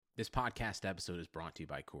This podcast episode is brought to you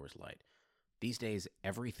by Coors Light. These days,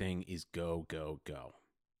 everything is go, go, go.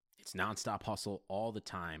 It's nonstop hustle all the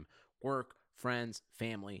time. Work, friends,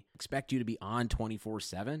 family expect you to be on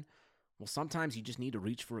 24/7. Well, sometimes you just need to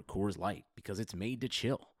reach for a Coors Light because it's made to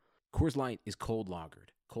chill. Coors Light is cold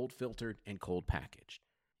lagered, cold filtered, and cold packaged.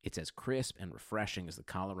 It's as crisp and refreshing as the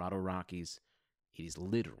Colorado Rockies. It is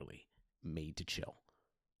literally made to chill.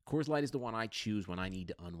 Coors Light is the one I choose when I need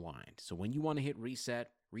to unwind. So when you want to hit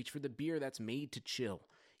reset, reach for the beer that's made to chill.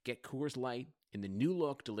 Get Coors Light in the new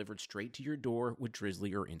look delivered straight to your door with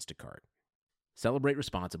Drizzly or Instacart. Celebrate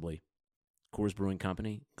responsibly. Coors Brewing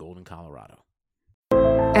Company, Golden, Colorado.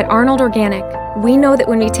 At Arnold Organic, we know that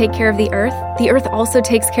when we take care of the earth also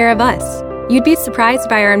takes care of us. You'd be surprised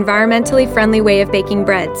by our environmentally friendly way of baking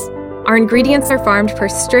breads. Our ingredients are farmed per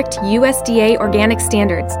strict USDA organic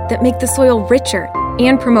standards that make the soil richer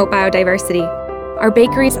and promote biodiversity. Our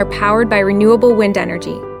bakeries are powered by renewable wind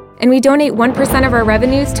energy, and we donate 1% of our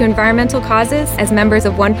revenues to environmental causes as members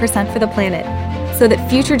of 1% for the Planet, so that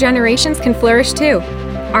future generations can flourish too.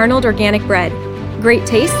 Arnold Organic Bread. Great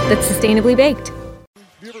taste that's sustainably baked. Have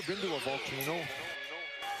you ever been to a volcano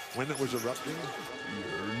when it was erupting?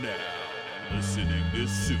 You're now listening to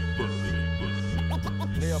Super Hoopers.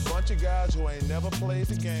 They're a bunch of guys who ain't never played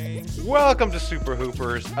the game. Welcome to Super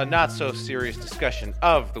Hoopers, a not-so-serious discussion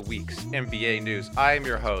of the week's NBA news. I am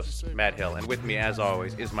your host, Matt Hill, and with me, as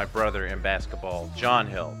always, is my brother in basketball, John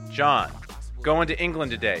Hill. John, going to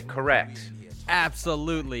England today, correct?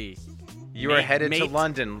 Absolutely. You are headed to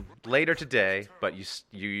London later today, but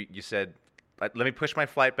you said, let me push my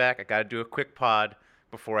flight back. I got to do a quick pod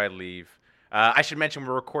before I leave. I should mention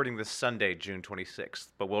we're recording this Sunday, June 26th,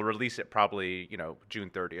 but we'll release it probably, June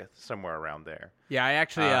 30th, somewhere around there. Yeah, I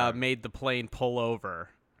actually made the plane pull over.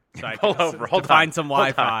 So I Hold on. Find some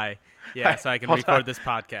Wi-Fi. Yeah, so I can record this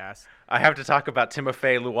podcast. I have to talk about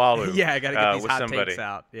Timofey Luwalu. Yeah, I got to get these with hot somebody. takes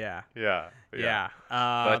out. Yeah.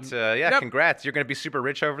 But Yep. congrats. You're going to be super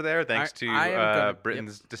rich over there thanks to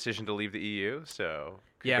Britain's decision to leave the EU. So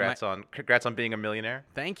congrats on being a millionaire.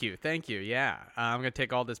 Thank you. Yeah. I'm going to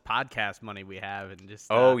take all this podcast money we have and just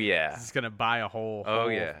just going to buy a whole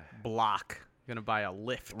block. I'm going to buy a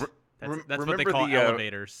lift. That's what they call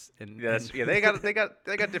elevators. They got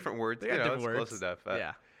different words. They got different words. Close enough.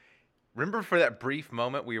 Yeah. Remember for that brief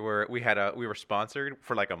moment we were sponsored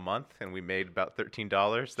for like a month and we made about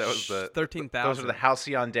 $13. That was the 13,000. Those were the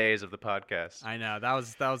halcyon days of the podcast. I know that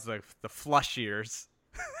was the flush years.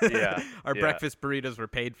 Yeah, our breakfast burritos were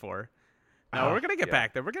paid for. No, we're gonna get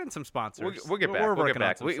back there. We're getting some sponsors. We'll get back. We're working on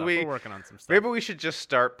on some stuff. We're working on some stuff. Maybe we should just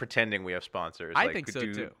start pretending we have sponsors. I think so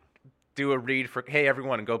too. Do a read for, hey,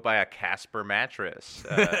 everyone, go buy a Casper mattress.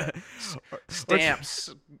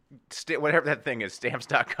 Stamps, whatever that thing is,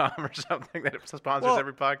 stamps.com or something that sponsors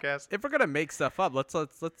every podcast. If we're going to make stuff up, let's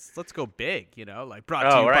go big, like brought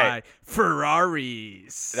to you by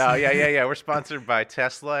Ferraris. Oh, yeah. We're sponsored by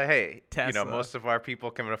Tesla. Hey, Tesla. Most of our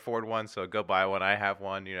people can afford one, so go buy one. I have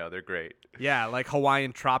one. They're great. Yeah, like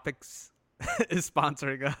Hawaiian Tropics is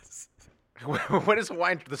sponsoring us. What is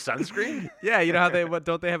Hawaiian? The sunscreen? Yeah, you know how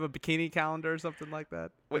don't they have a bikini calendar or something like that?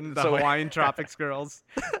 Hawaiian Tropics girls.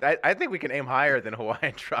 I think we can aim higher than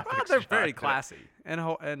Hawaiian Tropics. Well, they're very classy, and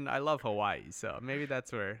I love Hawaii, so maybe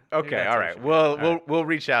that's where. Okay, all right. We'll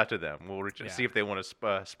reach out to them. We'll see if they want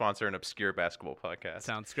to sponsor an obscure basketball podcast.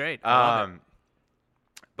 Sounds great. I love it.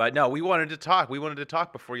 But no, we wanted to talk. We wanted to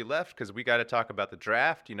talk before you left because we got to talk about the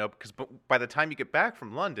draft. Because by the time you get back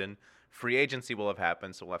from London, free agency will have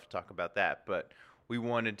happened, so we'll have to talk about that. But we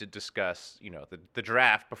wanted to discuss, the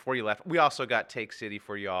draft before you left. We also got Take City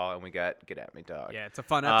for y'all, and we got Get At Me, Dog. Yeah, it's a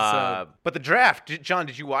fun episode. But the draft, John,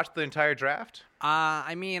 did you watch the entire draft? I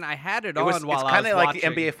had it on while I was watching. It's kind of like the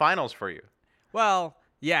NBA Finals for you. Well,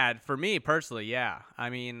 yeah, for me personally, yeah. I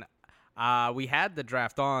mean, we had the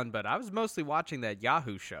draft on, but I was mostly watching that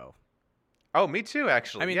Yahoo show. Oh, me too,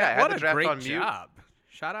 actually. I mean, I had what the draft a great on mute. job.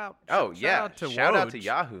 Shout out to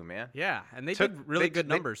Yahoo, man. Yeah, and they did really good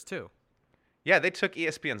numbers too. Yeah, they took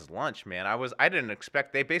ESPN's lunch, man. I didn't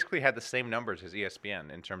expect. They basically had the same numbers as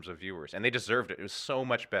ESPN in terms of viewers, and they deserved it. It was so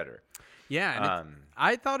much better. Yeah, and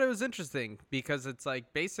I thought it was interesting because it's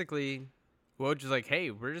like basically Woj is like,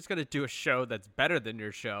 hey, we're just gonna do a show that's better than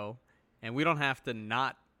your show, and we don't have to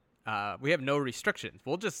not. We have no restrictions.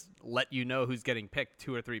 We'll just let you know who's getting picked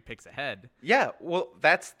 2 or 3 picks ahead. Yeah, well,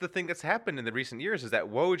 that's the thing that's happened in the recent years is that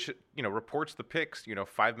Woj, reports the picks,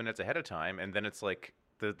 5 minutes ahead of time, and then it's like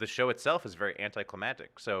the show itself is very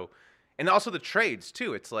anticlimactic. So, and also the trades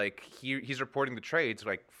too. It's like he's reporting the trades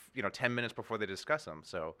like 10 minutes before they discuss them.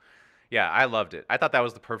 So, Yeah, I loved it. I thought that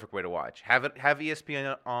was the perfect way to watch. Have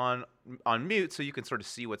ESPN on mute so you can sort of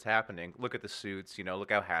see what's happening. Look at the suits,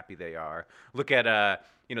 look how happy they are. Look at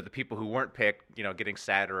the people who weren't picked, getting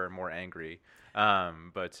sadder and more angry. Yeah.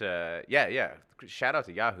 Shout out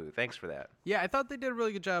to Yahoo. Thanks for that. Yeah, I thought they did a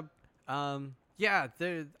really good job.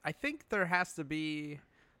 I think there has to be.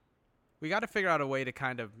 We got to figure out a way to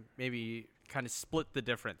kind of split the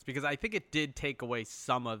difference, because I think it did take away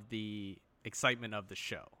some of the excitement of the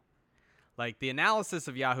show. Like, the analysis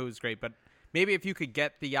of Yahoo is great, but maybe if you could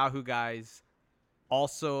get the Yahoo guys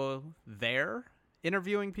also there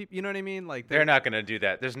interviewing people, you know what I mean? Like, they're not going to do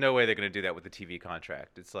that. There's no way they're going to do that with the TV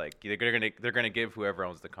contract. It's like they're going to give whoever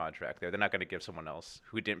owns the contract there. They're not going to give someone else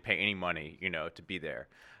who didn't pay any money, to be there.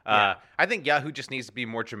 Yeah. I think Yahoo just needs to be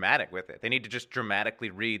more dramatic with it. They need to just dramatically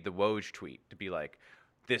read the Woj tweet to be like,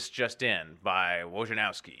 "This just in by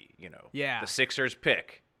Wojnarowski," Yeah. The Sixers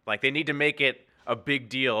pick. Like, they need to make it a big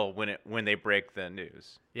deal when they break the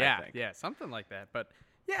news. Yeah, I think. yeah, something like that. But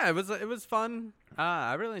yeah, it was fun.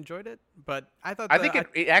 I really enjoyed it. But I thought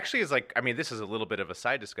it actually is like, I mean, this is a little bit of a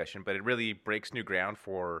side discussion, but it really breaks new ground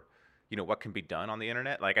for what can be done on the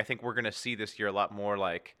internet. Like, I think we're gonna see this year a lot more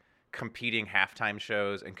like competing halftime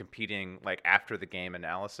shows and competing like after the game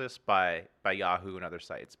analysis by Yahoo and other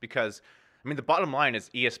sites, because I mean, the bottom line is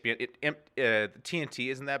ESPN. The TNT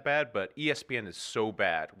isn't that bad, but ESPN is so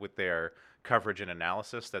bad with their coverage and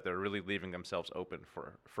analysis that they're really leaving themselves open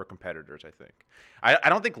for competitors, I think. I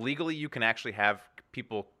don't think legally you can actually have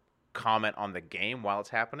people comment on the game while it's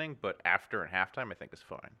happening, but after and halftime, I think is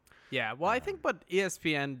fine. Yeah, well, I think what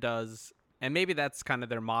ESPN does, and maybe that's kind of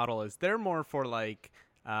their model, is they're more for like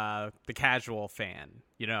the casual fan,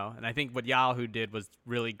 and I think what Yahoo did was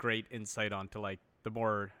really great insight onto like the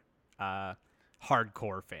more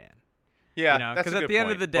hardcore fan. Yeah, because at the end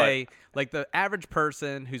of the day, like the average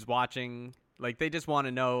person who's watching, like they just want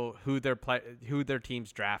to know who their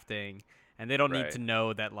team's drafting, and they don't need to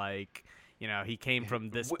know that like he came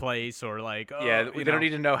from this place, or like they don't need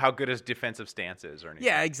to know how good his defensive stance is or anything.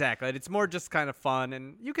 Yeah, exactly. It's more just kind of fun,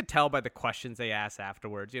 and you could tell by the questions they ask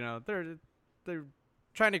afterwards. They're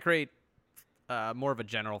trying to create more of a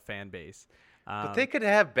general fan base. But they could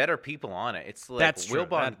have better people on it. It's like that's true.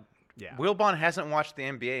 Wilbon hasn't watched the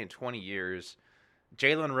NBA in 20 years.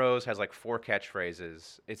 Jalen Rose has like 4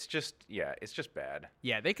 catchphrases. It's just bad.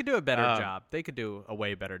 Yeah, they could do a better job. They could do a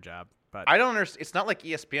way better job. But I don't understand. It's not like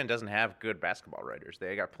ESPN doesn't have good basketball writers.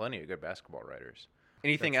 They got plenty of good basketball writers.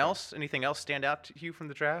 Anything else? Anything else stand out to you from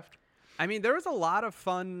the draft? I mean, there was a lot of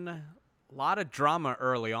fun, a lot of drama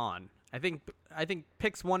early on. I think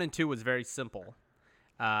picks 1 and 2 was very simple.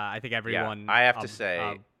 I think everyone. Yeah, I have to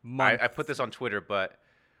say, I put this on Twitter, but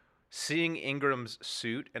seeing Ingram's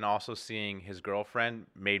suit and also seeing his girlfriend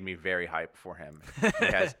made me very hyped for him. He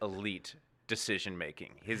has elite decision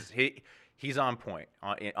making. He's on point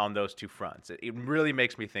on those 2 fronts. It really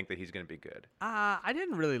makes me think that he's going to be good. I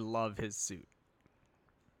didn't really love his suit.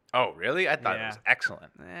 Oh, really? I thought it was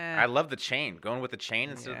excellent. I love the chain. Going with the chain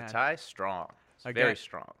instead of the tie, strong. Very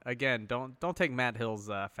strong. Again, don't take Matt Hill's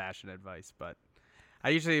fashion advice, but I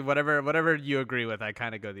usually whatever you agree with, I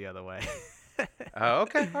kind of go the other way. Oh,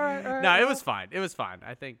 okay. All right. No, it was fine. It was fine.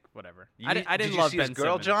 I think whatever. I didn't did you love see Ben his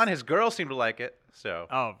girl, Simmons. John? His girl seemed to like it. So.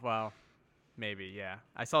 Oh well, maybe yeah.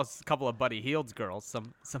 I saw a couple of Buddy Hield's girls.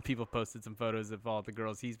 Some people posted some photos of all the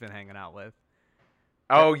girls he's been hanging out with.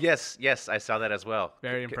 Oh yes, I saw that as well.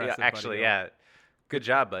 Very impressive. Yeah, actually, yeah. Good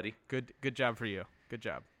job, buddy. Good job for you. Good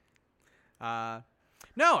job.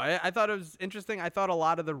 No, I thought it was interesting. I thought a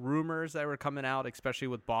lot of the rumors that were coming out, especially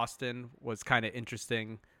with Boston, was kind of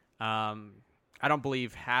interesting. I don't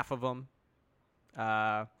believe half of them.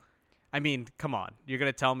 I mean, come on. You're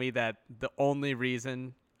going to tell me that the only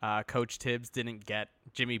reason Coach Tibbs didn't get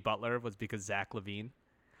Jimmy Butler was because Zach LaVine?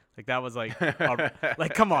 Like, that was like,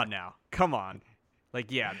 like, come on now. Come on. Like,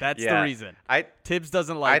 yeah, that's the reason. Tibbs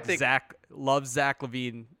doesn't loves Zach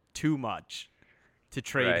LaVine too much to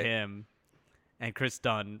trade him and Chris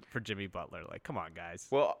Dunn for Jimmy Butler. Like, come on, guys.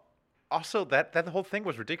 Well, also, that whole thing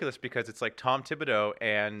was ridiculous because it's like Tom Thibodeau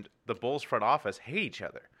and the Bulls front office hate each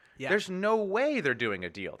other. Yeah. There's no way they're doing a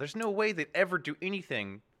deal. There's no way they'd ever do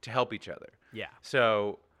anything to help each other. Yeah.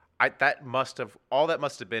 So that must have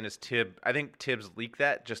been is Tibbs. I think Tibbs leaked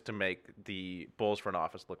that just to make the Bulls front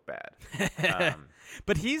office look bad.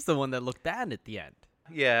 But he's the one that looked bad at the end.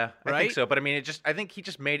 Yeah, right? I think so. But I mean, I think he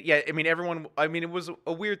just made. Yeah, I mean, it was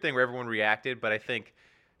a weird thing where everyone reacted, but I think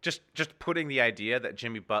just putting the idea that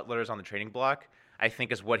Jimmy Butler is on the trading block, I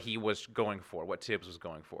think is what he was going for, what Tibbs was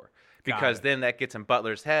going for. Because then that gets in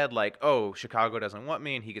Butler's head, like, oh, Chicago doesn't want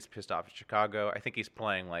me, and he gets pissed off at Chicago. I think he's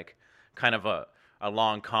playing like kind of a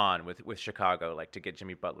long con with Chicago, like to get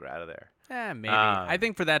Jimmy Butler out of there. Maybe. I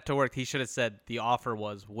think for that to work, he should have said the offer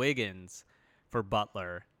was Wiggins for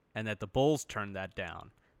Butler, and that the Bulls turned that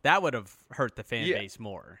down. That would have hurt the fan base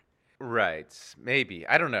more. Right. Maybe.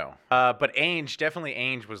 I don't know. But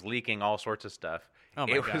Ainge was leaking all sorts of stuff. Oh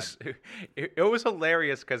my God. It was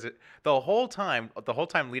hilarious because the whole time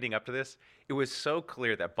leading up to this, it was so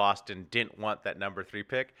clear that Boston didn't want that number 3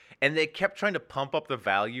 pick, and they kept trying to pump up the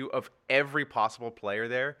value of every possible player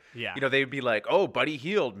there. Yeah. They'd be like, "Oh, Buddy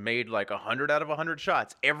Hield made like 100 out of 100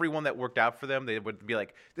 shots." Everyone that worked out for them, they would be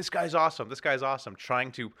like, "This guy's awesome. This guy's awesome."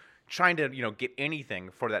 Trying to get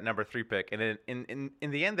anything for that number 3 pick, and then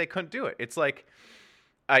in the end they couldn't do it. It's like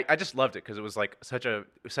I just loved it because it was like such an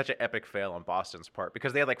epic fail on Boston's part,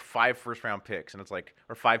 because they had like 5 first-round picks, and it's like,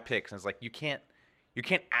 or 5 picks, and it's like you can't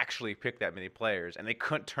actually pick that many players, and they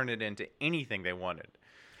couldn't turn it into anything they wanted.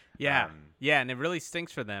 Yeah, and it really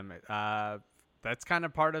stinks for them. That's kind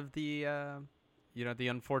of part of the the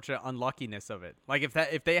unfortunate unluckiness of it. Like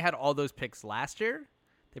if they had all those picks last year,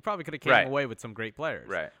 they probably could have came away with some great players.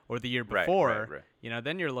 Right. Or the year before, right.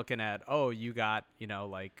 Then you're looking at, you got,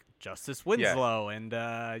 like Justice Winslow and,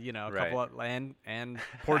 a couple of, and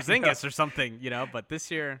Porzingis or something, but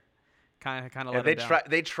this year kind of let them down.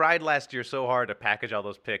 They tried last year so hard to package all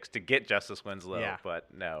those picks to get Justice Winslow, but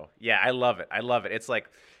no. Yeah, I love it. It's like,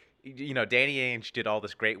 Danny Ainge did all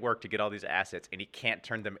this great work to get all these assets, and he can't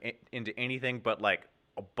turn them into anything but like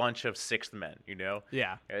a bunch of sixth men,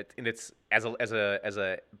 Yeah. And it's as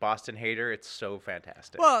a Boston hater, it's so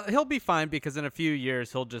fantastic. Well, he'll be fine because in a few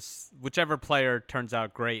years he'll just, whichever player turns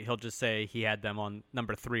out great, he'll just say he had them on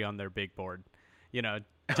number 3 on their big board.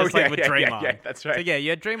 Just like with Draymond. Yeah, that's right. So you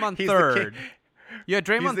had Draymond He's third. You had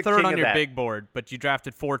Draymond third on your that. big board, but you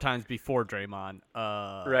drafted 4 times before Draymond.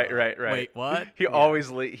 Right. Wait, what? He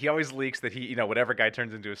always leaks that he, whatever guy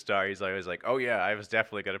turns into a star, he's always like, "Oh yeah, I was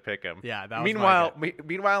definitely going to pick him." Yeah, that was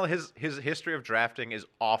meanwhile, his history of drafting is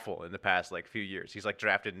awful in the past few years. He's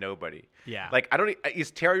drafted nobody. Yeah.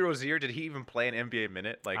 Is Terry Rozier, did he even play an NBA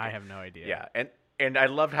minute? I have no idea. Yeah, and I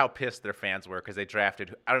loved how pissed their fans were because they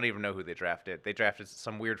drafted, I don't even know who they drafted. They drafted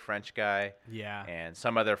some weird French guy. Yeah. And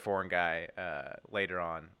some other foreign guy later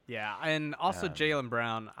on. Yeah, and also Jaylen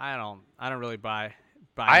Brown, I don't really buy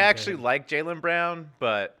I actually like Jaylen Brown,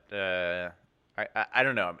 but I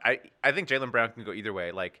don't know. I think Jaylen Brown can go either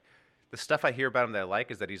way. Like, the stuff I hear about him that I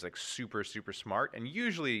like is that he's super, super smart, and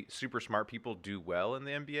usually super smart people do well in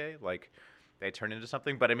the NBA. Like, they turn into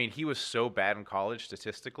something. But I mean, he was so bad in college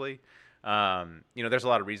statistically. There's a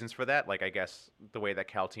lot of reasons for that. Like, I guess the way that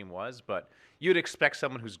Cal team was, but you'd expect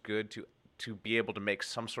someone who's good to be able to make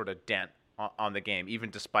some sort of dent on the game, even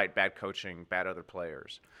despite bad coaching, bad other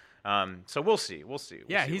players. So we'll see.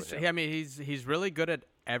 Yeah, he's really good at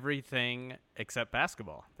everything except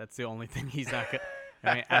basketball. That's the only thing he's not good.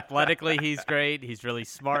 I mean, athletically, he's great. He's really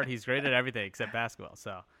smart. He's great at everything except basketball.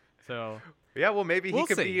 So yeah, well, maybe he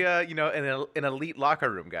could be, an elite locker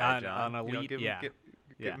room guy, John. An elite,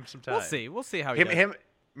 Give him some time. We'll see how he does. Him.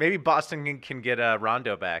 Maybe Boston can get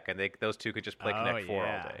Rondo back, and those two could just play Connect 4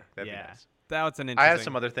 all day. That'd be nice. That's an interesting. I have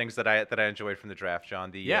some other things that I enjoyed from the draft,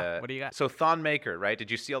 John. What do you got? So Thon Maker, right?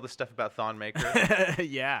 Did you see all the stuff about Thon Maker?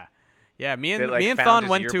 Yeah. Me and Thon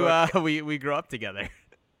went to we grew up together.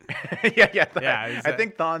 yeah. I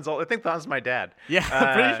think Thon's my dad. Yeah,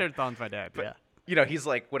 I'm pretty sure Thon's my dad. But, he's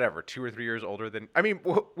like 2 or 3 years older than. I mean,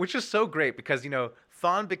 which is so great because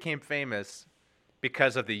Thon became famous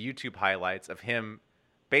because of the YouTube highlights of him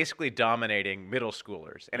basically dominating middle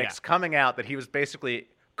schoolers, and it's coming out that he was basically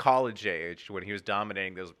college age when he was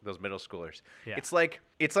dominating those middle schoolers. Yeah. It's like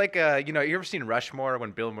you ever seen Rushmore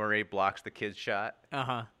when Bill Murray blocks the kid's shot?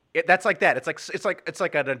 Uh-huh. That's like that. It's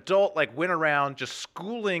like an adult went around just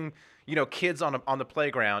schooling kids on the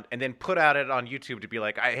playground and then put out it on YouTube to be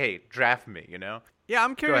like, hey, draft me, Yeah,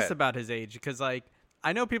 I'm curious about his age because I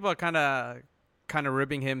know people are kind of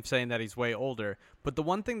ribbing him, saying that he's way older, but the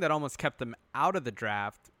one thing that almost kept him out of the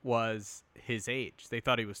draft was his age. They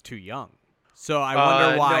thought he was too young. So I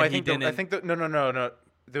wonder why he didn't. I think no.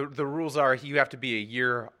 The rules are you have to be a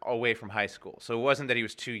year away from high school. So it wasn't that he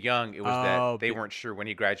was too young. It was that they weren't sure when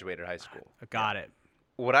he graduated high school. Got it.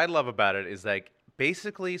 What I love about it is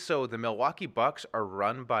basically, so the Milwaukee Bucks are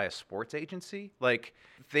run by a sports agency. Like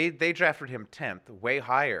they drafted him 10th, way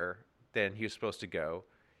higher than he was supposed to go.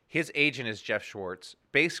 His agent is Jeff Schwartz.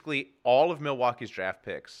 Basically, all of Milwaukee's draft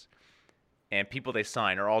picks and people they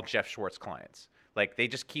sign are all Jeff Schwartz clients. Like, they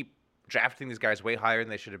just keep drafting these guys way higher than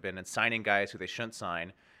they should have been and signing guys who they shouldn't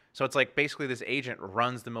sign. So it's basically this agent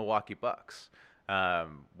runs the Milwaukee Bucks.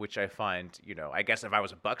 which I find, I guess if I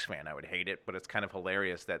was a Bucks fan, I would hate it, but it's kind of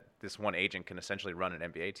hilarious that this one agent can essentially run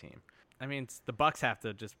an NBA team. I mean, the Bucks have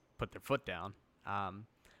to just put their foot down.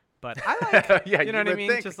 But I like, yeah, you know what I mean?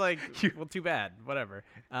 think. Just like, well, too bad, whatever.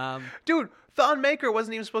 Dude, Thon Maker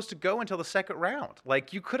wasn't even supposed to go until the second round.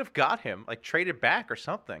 Like, you could have got him, like, traded back or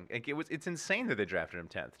something. Like, it's insane that they drafted him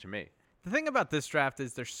 10th to me. The thing about this draft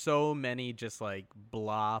is there's so many just like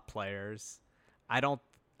blah players. I don't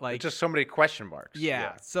like There's just so many question marks.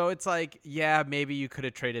 Yeah. So it's like, yeah, maybe you could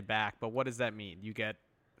have traded back, but what does that mean? You get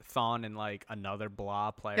Thon and like another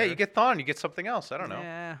blah player. Yeah, you get Thon, you get something else. I don't know.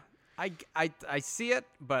 Yeah. I see it,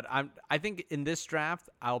 but I think in this draft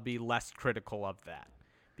I'll be less critical of that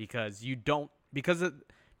because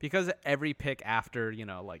because every pick after,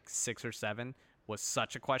 like 6 or 7 was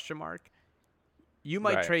such a question mark. You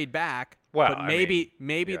might trade back, but maybe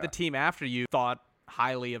the team after you thought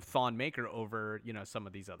highly of Thon Maker over, some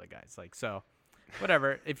of these other guys. Like, so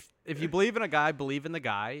whatever. If you believe in a guy, believe in the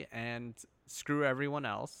guy and screw everyone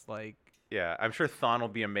else. Like, yeah, I'm sure Thon will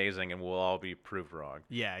be amazing and we'll all be proved wrong.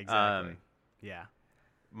 Yeah, exactly. Yeah.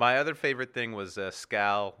 My other favorite thing was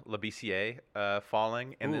Scal Labissiere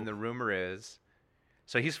falling, and then the rumor is,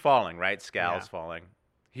 so he's falling, right? Scal's falling.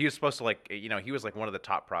 He was supposed to he was like one of the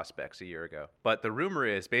top prospects a year ago. But the rumor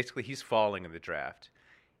is basically he's falling in the draft.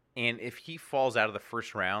 And if he falls out of the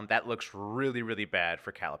first round, that looks really, really bad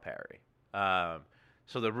for Calipari.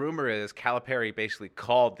 So the rumor is Calipari basically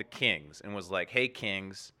called the Kings and was like, hey,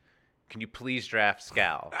 Kings, can you please draft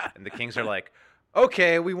Scal? And the Kings are like,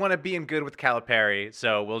 okay, we want to be in good with Calipari,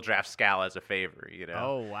 so we'll draft Scal as a favor,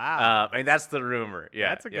 Oh, wow. I mean, that's the rumor. Yeah,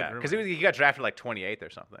 that's a good rumor. Because he got drafted like 28th or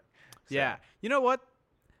something. So. Yeah. You know what?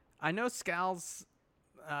 I know Scal's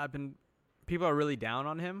people are really down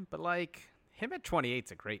on him, but like him at 28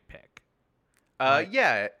 is a great pick.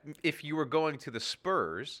 Yeah, if you were going to the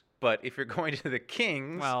Spurs, but if you're going to the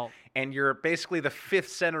Kings, and you're basically the 5th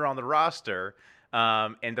center on the roster,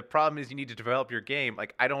 and the problem is you need to develop your game,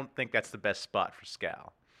 like I don't think that's the best spot for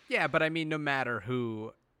Scal. Yeah, but I mean, no matter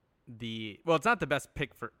who it's not the best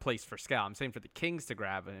place for Scal. I'm saying for the Kings to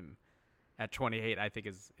grab him at 28, I think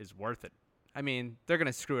is worth it. I mean, they're going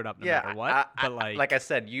to screw it up no matter what. But like I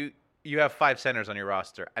said, you have 5 centers on your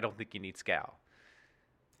roster. I don't think you need Scal.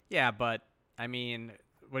 Yeah, but I mean,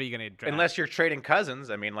 what are you going to draft? Unless you're trading Cousins.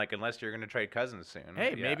 I mean, unless you're going to trade Cousins soon.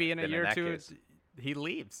 Hey, maybe in a year or two he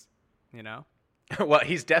leaves, Well,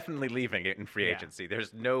 he's definitely leaving it in free agency.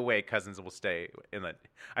 There's no way Cousins will stay in the.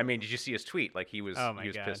 I mean, did you see his tweet? Like he was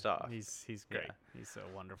pissed off. He's great. Yeah. He's so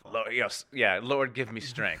wonderful. Lord, give me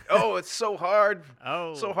strength. Oh, it's so hard.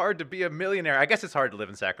 Oh, so hard to be a millionaire. I guess it's hard to live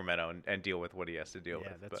in Sacramento and deal with what he has to deal with.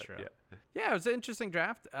 Yeah, that's true. Yeah, it was an interesting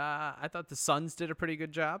draft. I thought the Suns did a pretty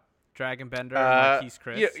good job. Dragon Bender, Marquise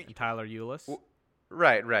Chris, and Tyler Ulis.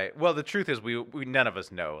 Right. Well, the truth is, we none of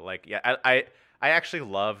us know. Like, I actually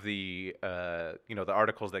love the the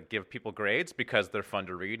articles that give people grades because they're fun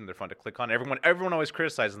to read and they're fun to click on. Everyone always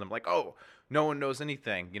criticizes them like, oh, no one knows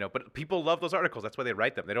anything, but people love those articles. That's why they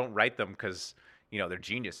write them. They don't write them because they're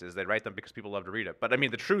geniuses. They write them because people love to read it. But I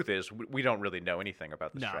mean, the truth is we don't really know anything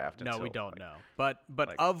about this draft. No, we don't know. But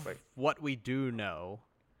what we do know,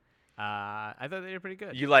 I thought they were pretty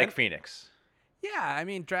good. You like Phoenix? Yeah, I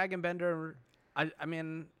mean Dragon Bender. I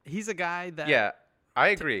mean he's a guy that. Yeah. I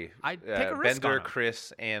agree. I take a risk Bender, on him.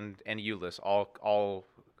 Chris, and Ulis all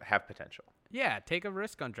have potential. Yeah, take a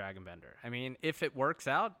risk on Dragon Bender. I mean, if it works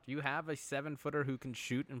out, you have a 7-footer who can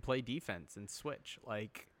shoot and play defense and switch.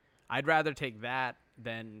 Like, I'd rather take that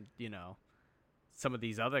than some of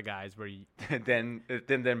these other guys where you than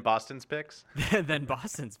Boston's picks. Than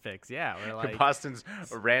Boston's picks, yeah. Or like Boston's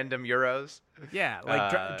random Euros. Yeah,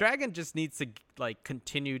 like Dragon just needs to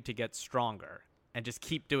continue to get stronger and just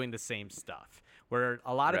keep doing the same stuff. Where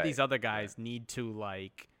a lot of these other guys need to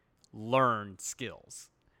learn skills,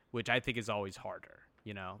 which I think is always harder.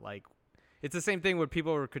 Like it's the same thing where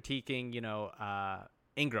people were critiquing,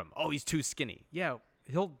 Ingram. Oh, he's too skinny. Yeah,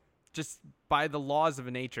 he'll just by the laws of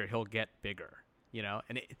nature he'll get bigger.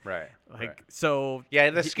 And so yeah,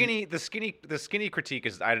 the skinny critique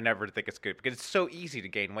is I never think it's good because it's so easy to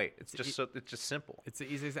gain weight. It's just simple. It's the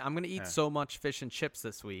easiest. I'm gonna eat so much fish and chips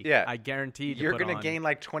this week. Yeah, I guarantee you're gonna gain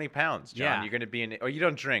like 20 pounds, John. Yeah. You're gonna be you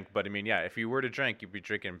don't drink, but I mean, yeah, if you were to drink, you'd be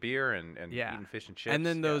drinking beer and eating fish and chips. And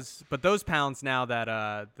then those pounds now that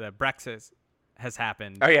the Brexit has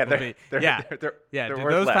happened. Oh yeah, they're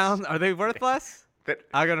worth those less. Pounds are they worth less?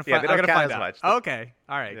 I gotta find out. As much. Okay,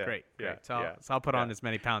 all right, Yeah, great. yeah, So yeah, I'll put on as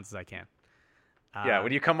many pounds as I can.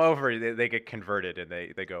 When you come over, they get converted and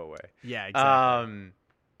they go away. Yeah, exactly.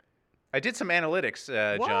 I did some analytics,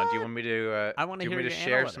 John. Do you want me to? I want to hear me to your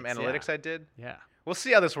share analytics, some analytics I did? Yeah. We'll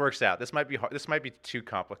see how this works out. This might be hard. This might be too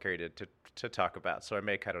complicated to talk about, so I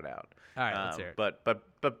may cut it out. All right, let's hear it.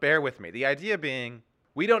 But bear with me. The idea being,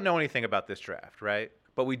 we don't know anything about this draft, right?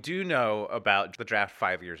 But we do know about the draft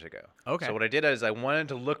 5 years ago. Okay. So what I did is I wanted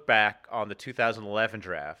to look back on the 2011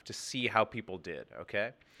 draft to see how people did,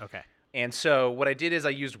 okay? Okay. And so what I did is I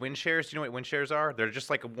used win shares. Do you know what win shares are? They're just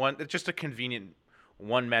like it's just a convenient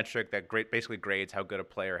one metric that basically grades how good a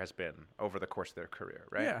player has been over the course of their career,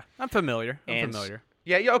 right? Yeah, I'm familiar.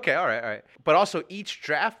 Yeah, okay, all right. But also each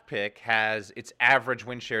draft pick has its average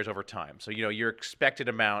win shares over time. So, your expected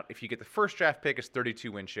amount, if you get the first draft pick, is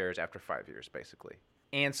 32 win shares after 5 years, basically.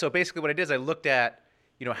 And so basically what I did is I looked at,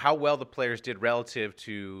 how well the players did relative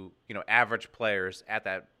to, average players at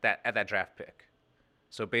that draft pick.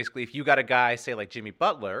 So basically if you got a guy, say like Jimmy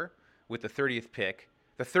Butler with the 30th pick,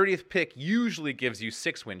 the 30th pick usually gives you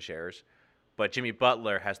 6 win shares, but Jimmy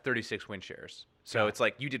Butler has 36 win shares. So it's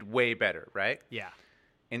like you did way better, right? Yeah.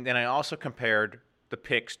 And then I also compared the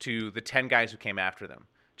picks to the 10 guys who came after them,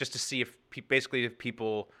 just to see if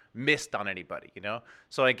people missed on anybody,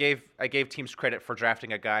 So I gave teams credit for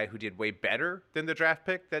drafting a guy who did way better than the draft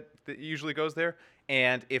pick that usually goes there,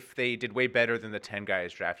 and if they did way better than the 10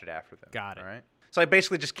 guys drafted after them. Got it. All right. So I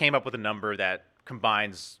basically just came up with a number that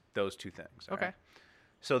combines those two things. Okay. Right?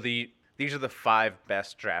 So these are the 5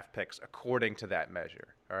 best draft picks according to that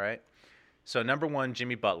measure. All right. So number 1,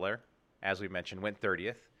 Jimmy Butler, as we mentioned, went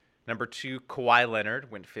 30th. Number 2, Kawhi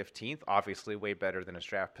Leonard went 15th, obviously way better than his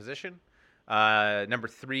draft position. Number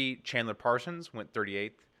 3, Chandler Parsons went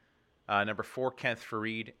 38th. Number 4, Kenneth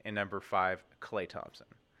Faried, and number 5, Klay Thompson.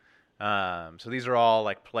 So these are all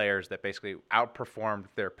like players that basically outperformed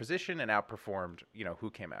their position and outperformed,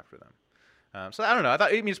 who came after them. So I don't know.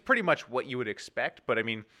 It's pretty much what you would expect, but I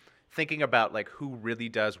mean, thinking about like who really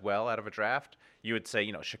does well out of a draft, you would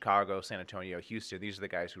say, Chicago, San Antonio, Houston. These are the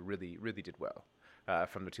guys who really, really did well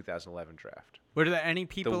from the 2011 draft. Were there any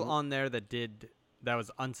people on there that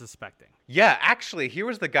was unsuspecting? Yeah, actually, here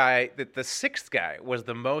was the guy that the 6th guy was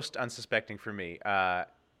the most unsuspecting for me.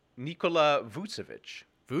 Nikola Vucevic.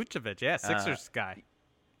 Vucevic, yeah, Sixers guy.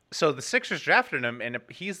 So the Sixers drafted him, and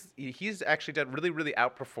he's actually done really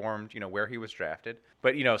outperformed, where he was drafted.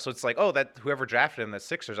 But so it's like, that whoever drafted him, the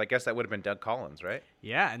Sixers, I guess that would have been Doug Collins, right?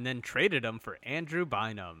 Yeah, and then traded him for Andrew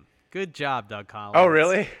Bynum. Good job, Doug Collins. Oh,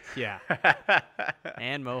 really? Yeah.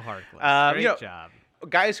 And Mo Harkless. Great job.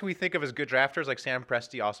 Guys who we think of as good drafters, like Sam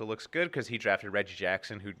Presti, also looks good because he drafted Reggie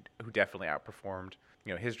Jackson, who definitely outperformed,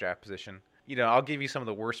 you his draft position. I'll give you some of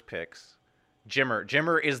the worst picks.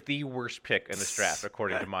 Jimmer is the worst pick in this draft,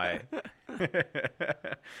 according to my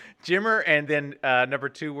Jimmer, and then number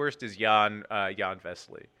 2 worst is Jan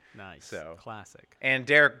Vesely. Nice, so classic. And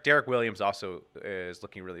Derek Williams also is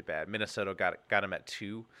looking really bad. Minnesota got him at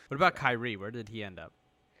 2. What about Kyrie? Where did he end up?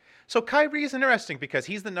 So Kyrie is interesting because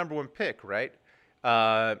he's the number 1 pick, right?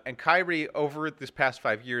 And Kyrie over this past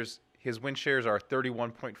 5 years, his win shares are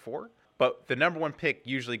 31.4, but the number 1 pick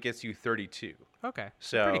usually gets you 32. Okay,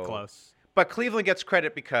 so pretty close. But Cleveland gets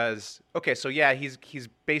credit because, so yeah, he's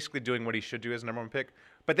basically doing what he should do as number 1 pick,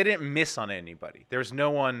 but they didn't miss on anybody. There's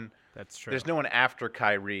no one. That's true. There's no one after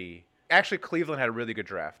Kyrie. Actually, Cleveland had a really good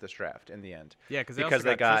this draft in the end. Yeah, because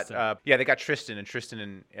they got Tristan. They got Tristan, and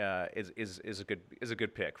Tristan is a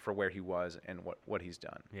good pick for where he was and what he's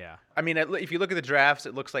done. Yeah. I mean, if you look at the drafts,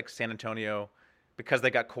 it looks like San Antonio, because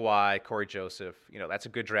they got Kawhi, Corey Joseph. That's a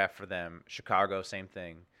good draft for them. Chicago, same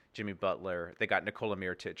thing. Jimmy Butler. They got Nikola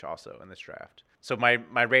Mirotic also in this draft. So my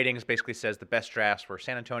ratings basically says the best drafts were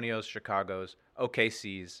San Antonio's, Chicago's,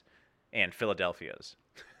 OKC's, and Philadelphia's.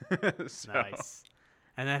 So, nice.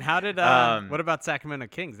 And then how did what about Sacramento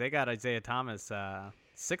Kings? They got Isaiah Thomas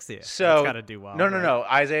 60th. So that's got to do well. No.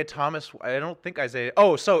 Isaiah Thomas. I don't think Isaiah.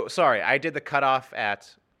 Oh, so sorry. I did the cutoff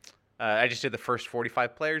at. I just did the first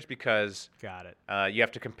 45 players because got it. You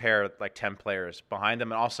have to compare like 10 players behind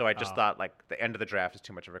them, and also I just thought like the end of the draft is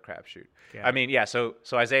too much of a crapshoot. I mean, yeah. So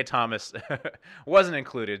Isaiah Thomas wasn't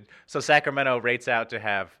included. So Sacramento rates out to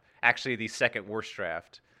have actually the 2nd worst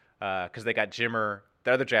draft because they got Jimmer.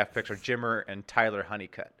 The other draft picks are Jimmer and Tyler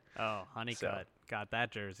Honeycutt. Oh, Honeycutt got that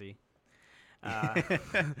jersey.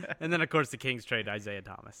 And then of course the Kings trade Isaiah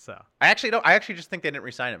Thomas. So I actually just think they didn't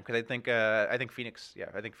re-sign him because I think Phoenix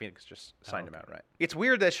just signed him outright. It's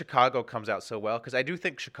weird that Chicago comes out so well because I do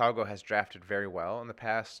think Chicago has drafted very well in the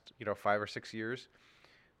past 5 or 6 years,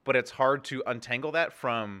 but it's hard to untangle that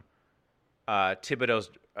from Thibodeau's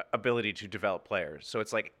ability to develop players. So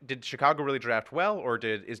it's like, did Chicago really draft well, or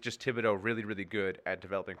is just Thibodeau really, really good at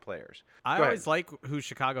developing players? I always like who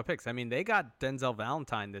Chicago picks. I mean, they got Denzel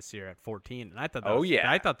Valentine this year at 14, and I thought that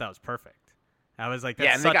I thought that was perfect. I was like, Yeah,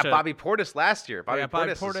 that's and they such got a, Bobby Portis last year. Bobby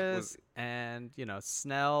Portis Portis was and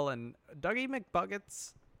Snell and Dougie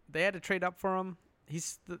McBuckets. They had to trade up for him.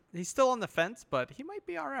 He's still on the fence, but he might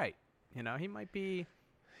be all right. He might be.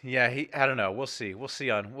 Yeah, I don't know. We'll see. We'll see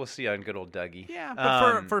on good old Dougie. Yeah,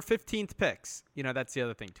 but for 15th picks, that's the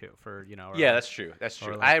other thing too. Yeah, that's true. That's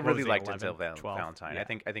true. like, I what was really he, liked 11, Denzel 12? Valentine. Yeah.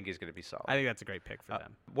 I think he's going to be solid. I think that's a great pick for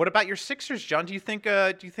them. What about your Sixers, John? Do you think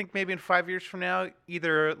maybe in 5 years from now,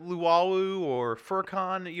 either Luwawu or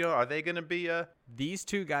Furkan, are they going to be These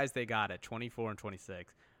two guys they got at 24 and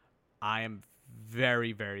 26, I am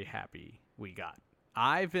very, very happy we got.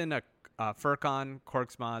 I've been a Furkan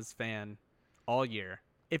Korkmaz fan all year.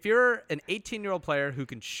 If you're an 18-year-old player who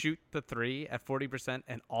can shoot the three at 40%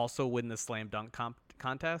 and also win the slam dunk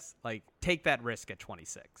contest, like, take that risk at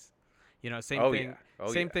 26. Same thing.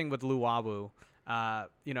 Same thing with Luwawu.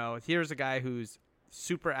 Here's a guy who's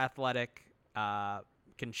super athletic,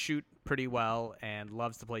 can shoot pretty well, and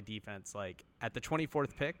loves to play defense. Like, at the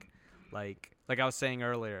 24th pick, like I was saying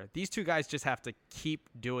earlier, these two guys just have to keep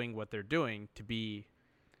doing what they're doing to be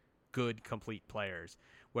good, complete players.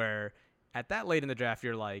 Where at that late in the draft,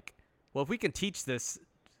 you're like, well, if we can teach this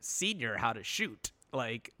senior how to shoot,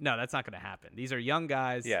 like, no, that's not going to happen. These are young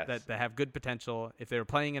guys that have good potential. If they were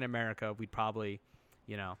playing in America, we'd probably,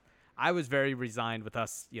 I was very resigned with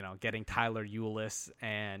us, getting Tyler Ulis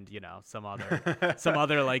and, some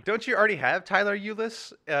other like. Don't you already have Tyler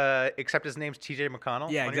Ulis, except his name's TJ McConnell?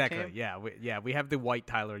 Yeah, on exactly. Your team? We have the white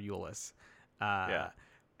Tyler Ulis.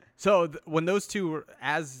 So when those two were,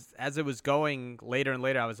 as it was going later and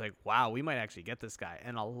later, I was like, wow, we might actually get this guy.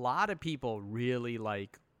 And a lot of people really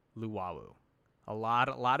like Luwawu. A lot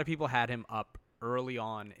of people had him up early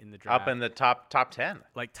on in the draft. Up in the top 10.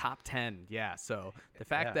 Like top 10, yeah. So the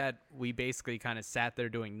fact that we basically kind of sat there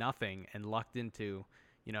doing nothing and lucked into,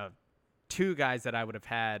 two guys that I would have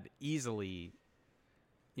had easily,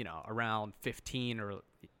 around 15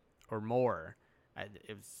 or more,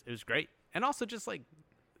 it was great. And also just like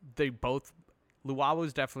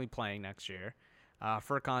Luwawu definitely playing next year.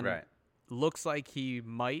 Furkan looks like he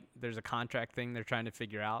might. There's a contract thing they're trying to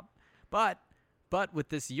figure out. But with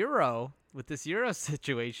this Euro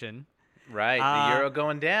situation, right? The Euro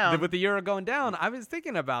going down. With the Euro going down, I was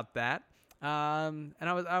thinking about that, and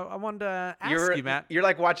I wanted to ask you, Matt. You're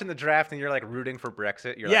like watching the draft and you're like rooting for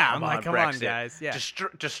Brexit. You're I'm like, come on, guys. Yeah,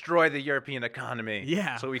 destroy the European economy.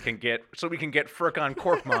 Yeah, so we can get Furkan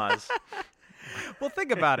Korkmaz. Well,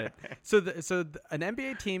 think about it. So an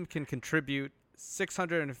NBA team can contribute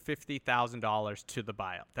 $650,000 to the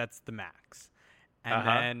buyout. That's the max, and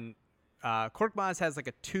then. Korkmaz has like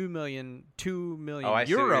a 2 million euro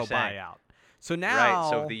buyout. So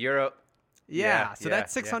now, so the euro, so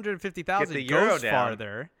that 650,000 goes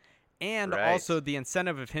farther, and also the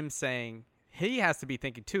incentive of him saying he has to be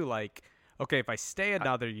thinking too, like, okay, if I stay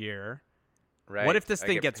another year, what if this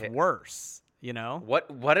thing gets worse?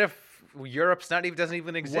 What if Europe's doesn't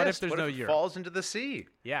even exist? What if there's no Europe? Europe? Falls into the sea.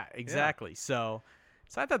 Yeah, exactly. Yeah. So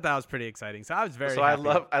I thought that was pretty exciting. So I was very. So happy.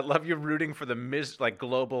 I love you rooting for the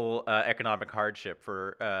global economic hardship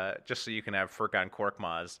for just so you can have Furkan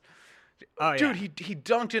Korkmaz. Oh, dude, he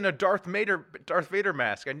dunked in a Darth Vader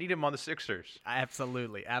mask. I need him on the Sixers.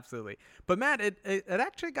 Absolutely. But Matt, it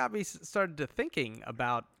actually got me started to thinking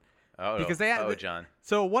about because they had John.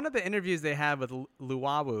 So one of the interviews they had with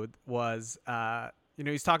Luwawu was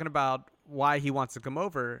he's talking about why he wants to come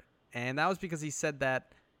over, and that was because he said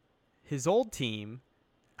that his old team.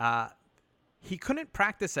 He couldn't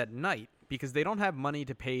practice at night because they don't have money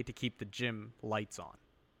to pay to keep the gym lights on.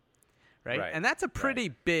 Right? And that's a pretty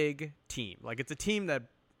big team. Like, it's a team that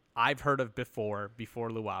I've heard of before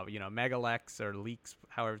Luwawu. Megalex or Leaks,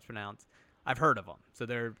 however it's pronounced. I've heard of them. So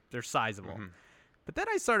they're sizable. Mm-hmm. But then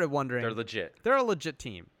I started wondering. They're legit. They're a legit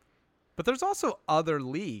team. But there's also other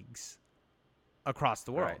leagues across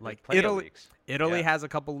the world. Like Italy has a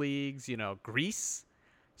couple leagues, Greece.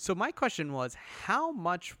 So my question was, how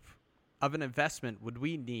much of an investment would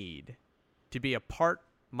we need to be a part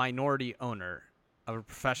minority owner of a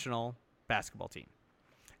professional basketball team?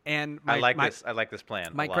 And I like this plan.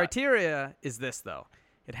 My criteria is this, though.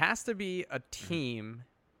 It has to be a team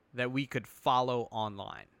that we could follow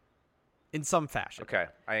online in some fashion. Okay,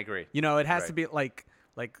 I agree. It has to be like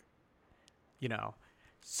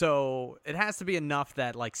so it has to be enough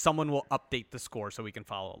that like someone will update the score so we can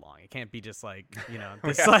follow along. It can't be just like, we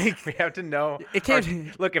have to know. It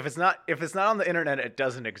can't look, if it's not on the internet, it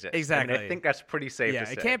doesn't exist. Exactly. I think that's pretty safe to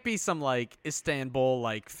say. It can't be some like Istanbul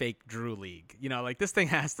like fake Drew League. Like this thing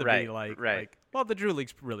has to be like well, the Drew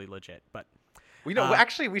League's really legit, but We know.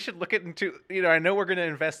 Actually, we should look into. I know we're going to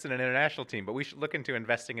invest in an international team, but we should look into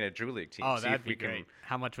investing in a Drew League team. Oh, see that'd if we be great. Can,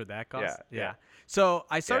 How much would that cost? Yeah. So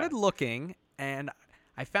I started looking, and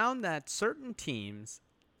I found that certain teams,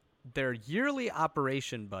 their yearly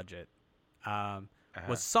operation budget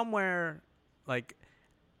was somewhere like,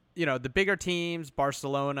 the bigger teams,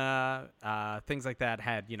 Barcelona, things like that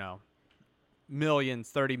had, millions,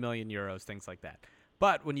 30 million euros, things like that.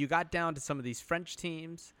 But when you got down to some of these French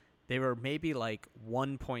teams, they were maybe like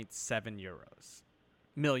 1.7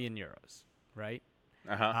 million euros, right?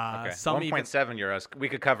 Okay. Some 1.7 euros. We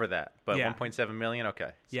could cover that, but Yeah. 1.7 million.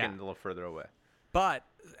 Okay. It's getting a little further away.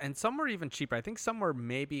 And some were even cheaper. I think some were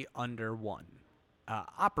maybe under one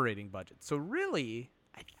operating budget. So really,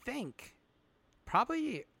 I think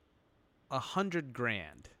probably 100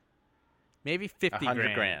 grand, maybe 50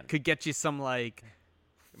 grand could get you some like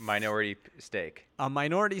minority stake. A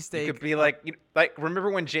minority stake. It could be like remember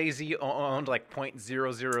when Jay-Z owned like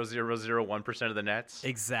 0.00001% of the Nets?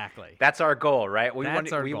 Exactly. That's our goal, right? We want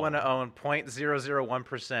goal. to own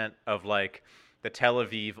 0.001% of like the Tel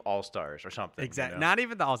Aviv All-Stars or something. Exactly. Not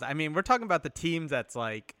even the All-Stars. I mean, we're talking about the teams that's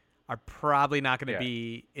like are probably not going to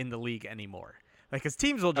be in the league anymore. Like, because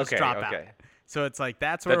teams will just drop out. So it's like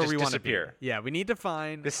that's where we want to be. Yeah, we need to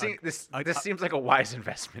find. This seems like a wise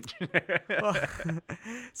investment.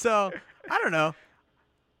 So I don't know.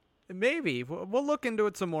 Maybe we'll look into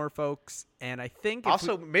it some more, folks. And I think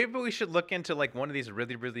maybe we should look into like one of these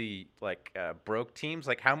really, really like broke teams.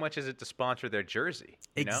 Like, how much is it to sponsor their jersey?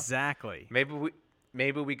 Exactly.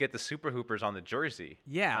 Maybe we get the Super Hoopers on the jersey.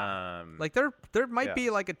 Yeah. Like there might be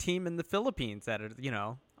like a team in the Philippines that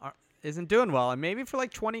isn't doing well, and maybe for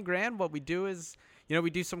like 20 grand, what we do is, we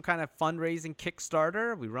do some kind of fundraising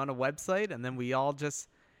Kickstarter. We run a website, and then we all just,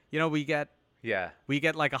 we get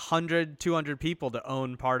like 100, 200 people to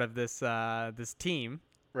own part of this team.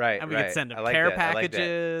 Right. And we could send them care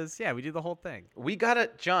packages. Yeah, we do the whole thing. We gotta,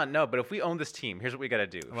 John. No, but if we own this team, here's what we gotta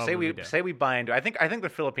do. Say we buy into. I think the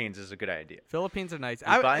Philippines is a good idea. Philippines are nice.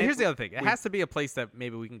 Here's the other thing. It has to be a place that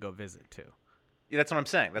maybe we can go visit too. Yeah, that's what I'm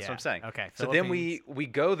saying. That's what I'm saying. Okay. So then we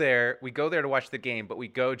go there. We go there to watch the game, but we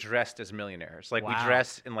go dressed as millionaires. Like we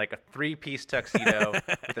dress in like a 3-piece tuxedo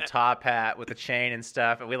with a top hat, with a chain and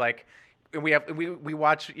stuff, and we watch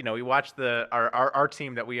our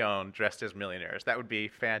team that we own dressed as millionaires. That would be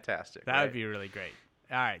fantastic. That would be really great.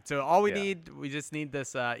 All right, so all we just need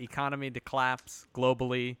this economy to collapse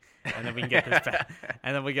globally, and then we can get this back,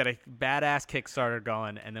 and then we get a badass Kickstarter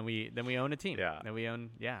going, and then we own a team. Yeah. Then we own.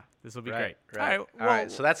 Yeah, this will be great. Right. All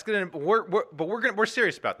right. So that's gonna. We're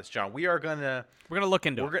serious about this, John. We're gonna look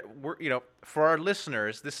into it. We're for our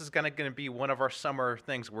listeners, this is gonna be one of our summer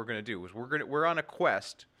things we're gonna do. Is we're on a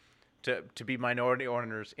quest to be minority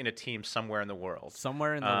owners in a team somewhere in the world.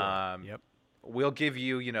 Somewhere in the world. Yep. We'll give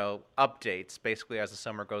you, updates basically as the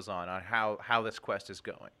summer goes on how this quest is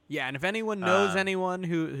going. Yeah, and if anyone knows anyone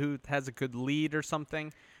who has a good lead or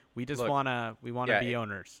something, we just wanna be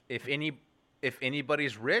owners. If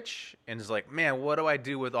anybody's rich and is like, man, what do I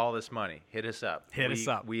do with all this money? Hit us up.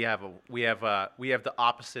 We have the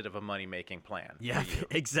opposite of a money making plan. Yeah,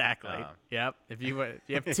 exactly. Yep. If you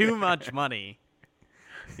have too much money.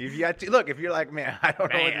 If you're like, man, I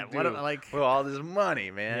don't know what to do with all this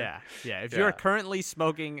money, man. Yeah. If you're currently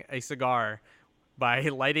smoking a cigar by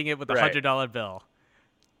lighting it with a $100 bill,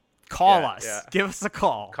 call us. Yeah. Give us a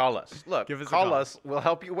call. Call us. Look, call us. We'll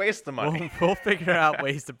help you waste the money. We'll figure out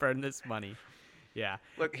ways to burn this money. Yeah.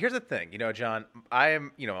 Look, here's the thing, John.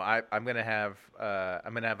 I'm gonna have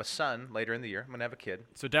a son later in the year. I'm gonna have a kid.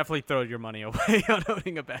 So definitely throw your money away on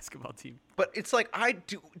owning a basketball team. But it's like I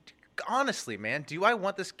do. Honestly, man, do I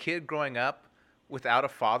want this kid growing up without a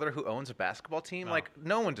father who owns a basketball team? No. Like,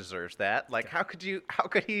 no one deserves that. Like, how could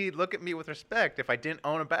he look at me with respect if I didn't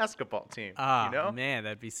own a basketball team? Oh, man,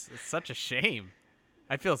 that'd be such a shame.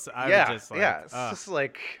 It's just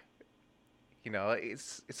like,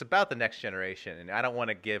 it's about the next generation, and I don't want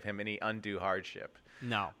to give him any undue hardship.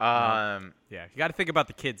 No. Yeah, you got to think about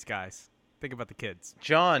the kids, guys. Think about the kids.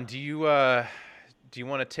 John, do you want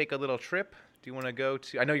to take a little trip? Do you want to go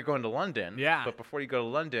to? I know you're going to London. Yeah. But before you go to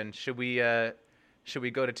London, should we go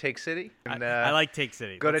to Take City? And, I like Take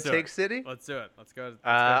City. Let's Take City. Let's do it. Let's go.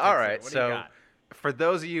 All right. So, for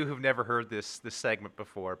those of you who've never heard this segment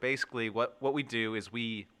before, basically what we do is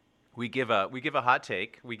we give a hot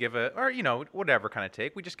take. We give whatever kind of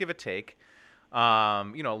take. We just give a take. A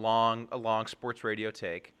long sports radio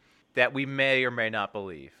take that we may or may not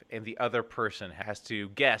believe, and the other person has to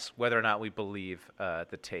guess whether or not we believe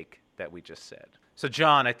the take that we just said. So,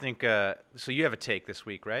 John, I think so you have a take this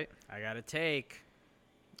week, right? I got a take.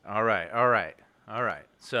 All right.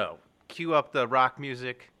 So, cue up the rock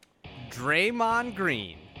music. Draymond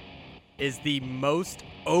Green is the most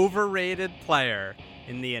overrated player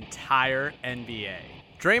in the entire NBA.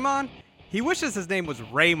 Draymond, he wishes his name was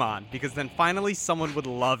Raymond because then finally someone would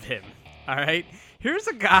love him. All right? Here's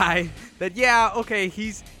a guy that,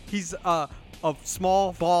 he's a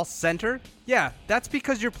small ball center. Yeah, that's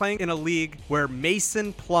because you're playing in a league where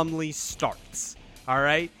Mason Plumlee starts. All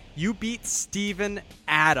right? You beat Steven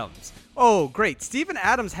Adams. Oh, great. Steven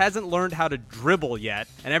Adams hasn't learned how to dribble yet,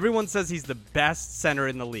 and everyone says he's the best center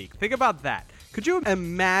in the league. Think about that. Could you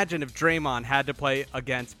imagine if Draymond had to play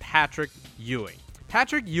against Patrick Ewing?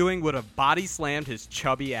 Patrick Ewing would have body slammed his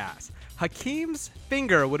chubby ass. Hakeem's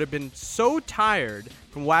finger would have been so tired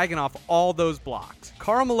from wagging off all those blocks.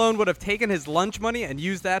 Karl Malone would have taken his lunch money and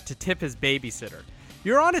used that to tip his babysitter.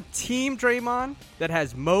 You're on a team, Draymond, that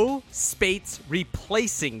has Mo Spates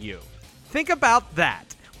replacing you. Think about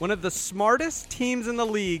that. One of the smartest teams in the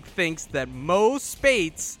league thinks that Mo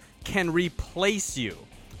Spates can replace you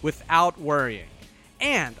without worrying.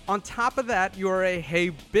 And on top of that, you're a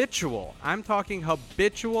habitual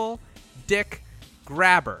dick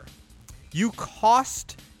grabber. You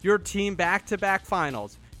cost your team back-to-back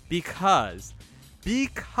finals because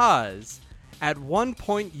at one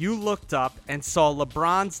point you looked up and saw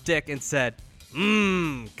LeBron's dick and said,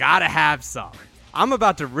 gotta have some. I'm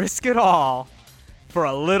about to risk it all for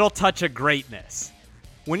a little touch of greatness.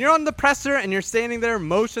 When you're on the presser and you're standing there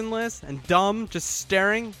motionless and dumb, just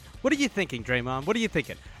staring, what are you thinking, Draymond? What are you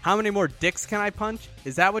thinking? How many more dicks can I punch?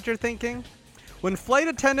 Is that what you're thinking? When flight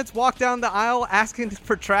attendants walk down the aisle asking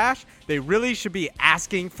for trash, they really should be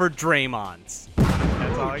asking for Draymonds.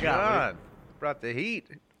 That's all I got. John, brought the heat.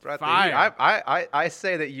 Fire. I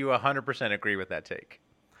say that you 100% agree with that take.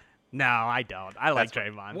 No, I don't. I like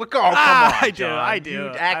Draymond. Well, come on, I John. do. You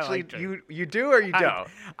actually, you do or you don't?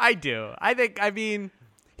 I do. I mean,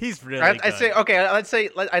 he's really good. I say, okay,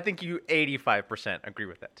 I think you 85% agree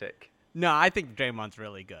with that take. No, I think Draymond's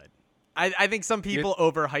really good. I think some people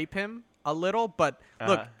overhype him a little, but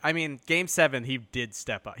look, I mean, Game 7, he did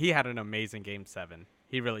step up. He had an amazing Game 7.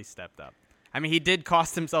 He really stepped up. I mean, he did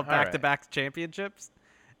cost himself back-to-back championships,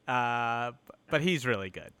 but he's really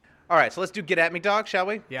good. All right, so let's do Get At Me, Dog, shall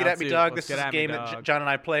we? Yeah, Get At Me, Dog. This is a game that that John and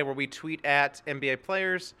I play where we tweet at NBA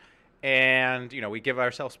players, and, we give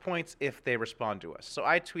ourselves points if they respond to us. So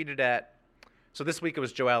I tweeted so this week it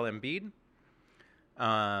was Joel Embiid.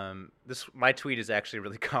 My tweet is actually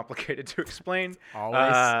really complicated to explain.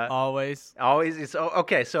 Always. It's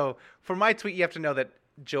okay. So for my tweet, you have to know that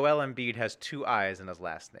Joel Embiid has 2 I's in his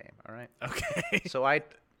last name. All right. Okay.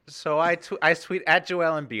 So I tweet at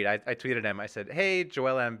Joel Embiid. I tweeted him. I said, "Hey,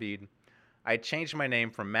 Joel Embiid, I changed my name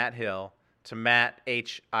from Matt Hill to Matt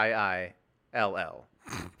HIILL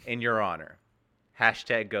in your honor.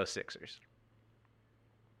 # Go Sixers."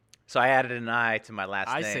 So I added an I to my last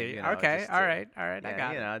name. I see. You know, okay. All right. Yeah, I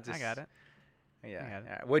got it. I got it. Yeah. I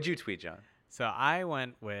got it. What'd you tweet, John? So I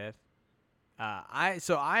went with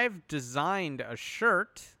I've designed a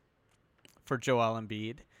shirt for Joel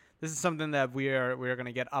Embiid. This is something that we are going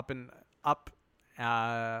to get up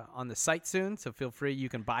on the site soon. So feel free. You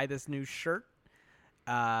can buy this new shirt.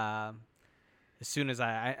 As soon as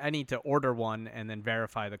I need to order one and then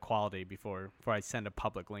verify the quality before I send a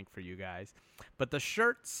public link for you guys. But the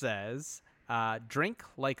shirt says, "Drink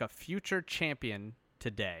like a future champion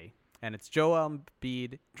today," and it's Joel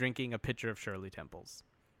Embiid drinking a pitcher of Shirley Temples.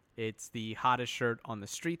 It's the hottest shirt on the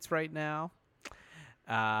streets right now.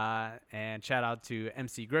 And shout out to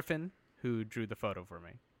MC Griffin, who drew the photo for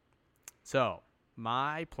me. So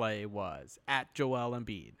my play was at Joel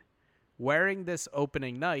Embiid. Wearing this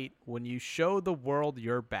opening night when you show the world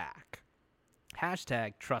you're back.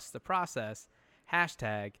 # trust the process. #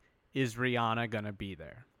 is Rihanna gonna be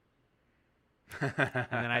there? And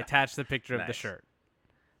then I attached the picture of the shirt.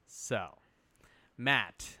 So,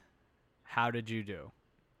 Matt, how did you do?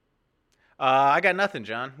 I got nothing,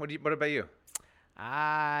 John. What about you?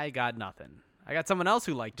 I got nothing. I got someone else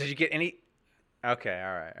who liked it. Did you get any? Okay,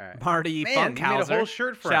 all right. Marty Funkhauser. You made a whole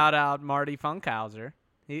shirt for him. Shout out Marty Funkhauser.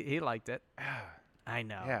 He liked it. I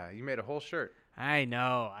know. Yeah, you made a whole shirt. I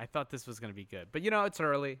know. I thought this was going to be good. But, it's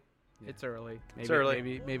early. Yeah. It's early. Maybe, it's early.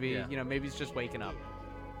 Maybe maybe it's just waking up.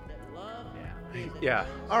 Yeah.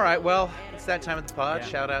 All right, well, it's that time of the pod. Yeah.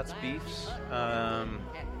 Shout-outs, beefs.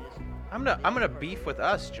 I'm gonna beef with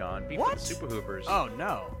us, John. Beef with the Super Hoopers. Oh,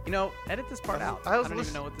 no. Edit this part out. I don't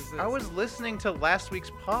even know what this is. I was listening to last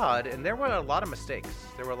week's pod, and there were a lot of mistakes.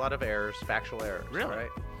 There were a lot of errors, factual errors. Really? Right?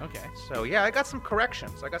 Okay. So, yeah, I got some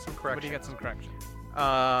corrections. What do you got some corrections?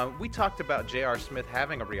 We talked about J.R. Smith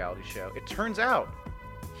having a reality show. It turns out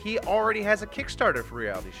he already has a Kickstarter for a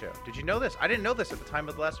reality show. Did you know this? I didn't know this at the time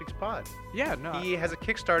of last week's pod. Yeah, no. He has a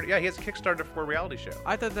Kickstarter. Yeah, he has a Kickstarter for a reality show.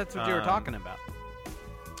 I thought that's what you were talking about.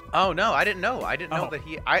 Oh no, I didn't know. I didn't know Oh. that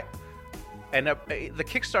he. The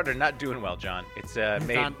Kickstarter not doing well, John. It's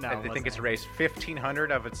made. I think it's raised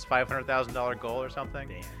 $1,500 of its $500,000 goal or something.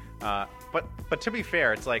 Damn. But to be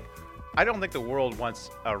fair, it's like I don't think the world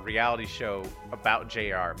wants a reality show about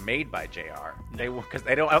JR made by JR. Because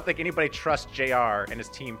I don't think anybody trusts JR and his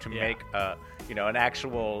team to make an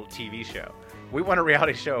actual TV show. We want a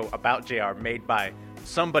reality show about JR made by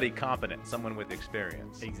somebody competent, someone with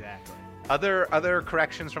experience. Exactly. Other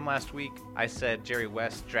corrections from last week. I said Jerry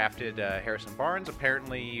West drafted Harrison Barnes.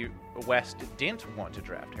 Apparently, West didn't want to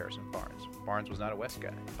draft Harrison Barnes. Barnes was not a West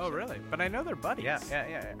guy. Oh, really? But I know they're buddies. Yeah.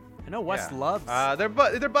 I know West Yeah. loves.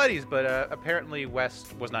 They're buddies, but apparently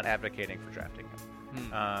West was not advocating for drafting him.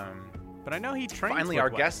 But I know he trains. Finally, with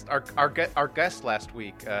our West. guest, our guest last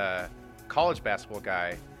week, college basketball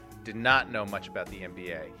guy, did not know much about the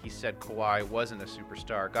NBA. He said Kawhi wasn't a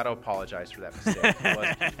superstar. Got to apologize for that mistake.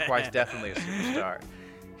 Kawhi's definitely a superstar.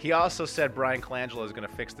 He also said Brian Colangelo is going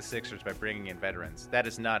to fix the Sixers by bringing in veterans. That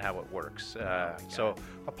is not how it works. So,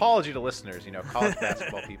 apology to listeners. College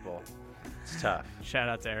basketball people. It's tough. Shout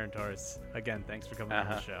out to Aaron Torres again. Thanks for coming on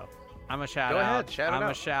the show. I'm a Go ahead, shout it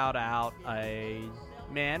out. shout out a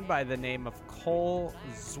man by the name of Cole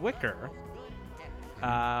Zwicker.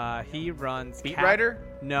 He runs Beat writer?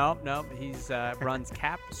 No, he's runs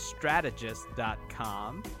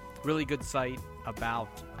capstrategist.com. Really good site about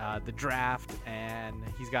the draft, and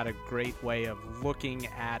he's got a great way of looking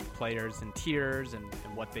at players in tiers and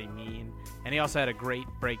what they mean. And he also had a great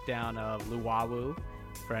breakdown of Luwawu.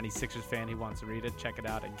 For any Sixers fan who wants to read it, check it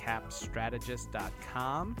out at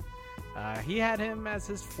capstrategist.com. He had him as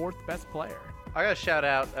his 4th best player. I got to shout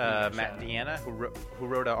out Matt Deanna, who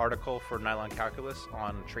wrote an article for Nylon Calculus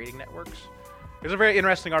on trading networks. It was a very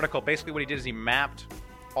interesting article. Basically, what he did is he mapped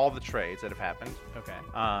all the trades that have happened. Okay.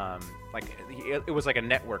 It was like a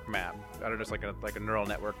network map. I don't know, it's like a neural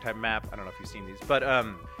network type map. I don't know if you've seen these, but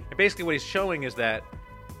basically what he's showing is that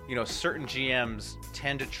certain GMs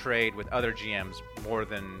tend to trade with other GMs more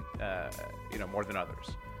than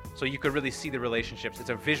others. So you could really see the relationships. It's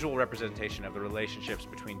a visual representation of the relationships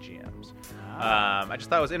between GMs. I just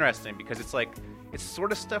thought it was interesting because it's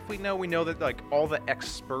sort of stuff we know. We know that like all the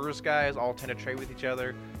ex-Spurs guys all tend to trade with each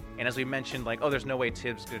other. And as we mentioned, there's no way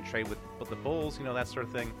Tibbs is going to trade with the Bulls, that sort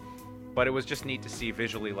of thing. But it was just neat to see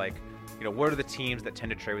visually, what are the teams that tend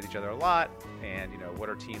to trade with each other a lot, and what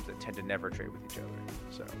are teams that tend to never trade with each other.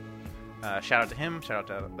 So, shout out to him.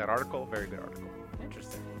 Shout out to that article. Very good article.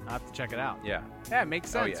 Interesting. I'll have to check it out. Yeah. Yeah, it makes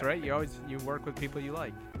sense, yeah. right? You work with people you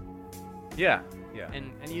like. Yeah.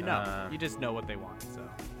 And you just know what they want. So.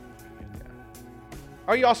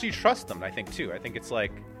 Or you trust them. I think too. I think it's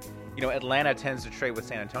like, Atlanta tends to trade with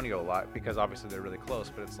San Antonio a lot because obviously they're really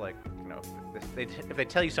close. But it's like, if they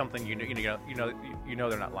tell you something, you know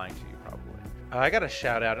they're not lying to you probably. I got another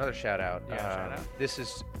shout out. Shout out. There's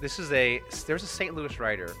a St. Louis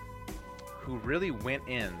writer who really went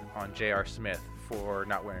in on J.R. Smith for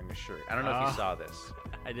not wearing a shirt. I don't know if you saw this.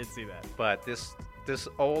 I did see that. But this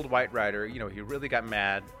old white writer, he really got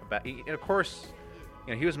mad about. And of course,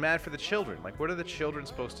 he was mad for the children. Like, what are the children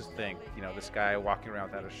supposed to think? This guy walking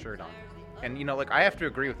around without a shirt on. And I have to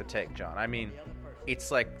agree with the take, John. I mean,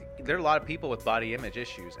 it's like there are a lot of people with body image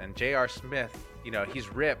issues, and J.R. Smith,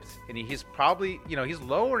 he's ripped, and he's probably, he's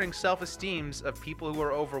lowering self-esteems of people who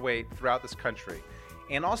are overweight throughout this country.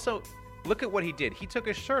 And also, look at what he did. He took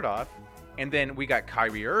his shirt off, and then we got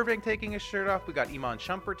Kyrie Irving taking his shirt off. We got Iman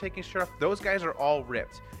Shumpert taking his shirt off. Those guys are all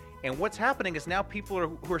ripped. And what's happening is now people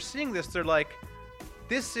who are seeing this, they're like,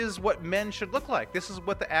 this is what men should look like. This is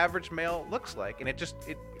what the average male looks like. And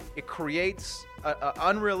it creates an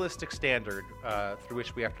unrealistic standard through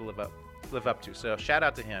which we have to live up to. So shout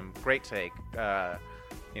out to him. Great take.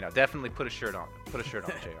 Definitely put a shirt on. Put a shirt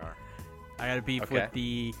on, JR. I got a beef with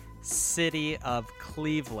the city of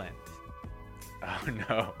Cleveland.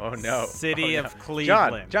 Oh no. City of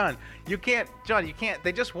Cleveland. John, you can't.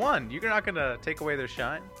 They just won. You're not going to take away their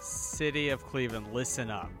shine. City of Cleveland,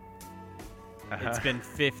 listen up. It's been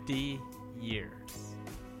 50 years,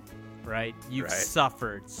 right? You've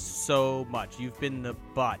suffered so much. You've been the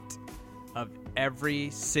butt of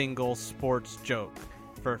every single sports joke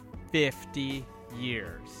for 50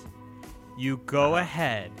 years. You go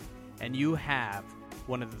ahead and you have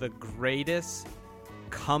one of the greatest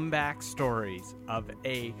comeback stories of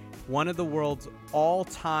one of the world's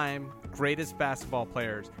all-time greatest basketball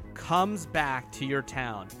players comes back to your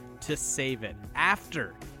town to save it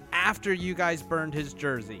after you guys burned his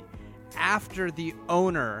jersey, after the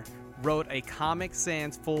owner wrote a Comic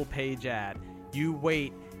Sans full-page ad. You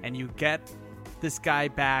wait, and you get this guy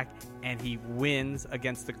back, and he wins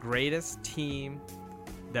against the greatest team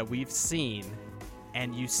that we've seen,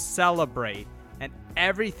 and you celebrate, and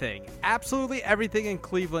everything, absolutely everything in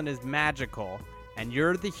Cleveland is magical, and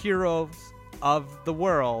you're the heroes of the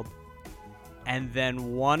world, and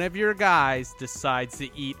then one of your guys decides to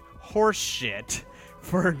eat horse shit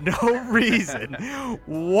for no reason.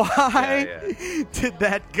 Why did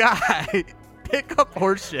that guy pick up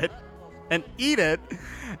horse shit and eat it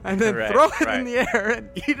and then throw it in the air and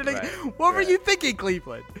eat it again? What were you thinking,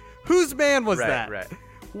 Cleveland? Whose man was that?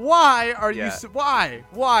 Why are you...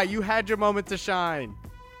 Why? You had your moment to shine.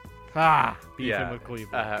 Beefing with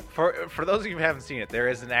Cleveland. For those of you who haven't seen it, there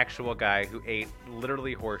is an actual guy who ate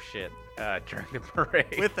literally horse shit during the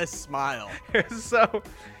parade. With a smile. So...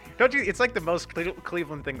 Don't you? It's like the most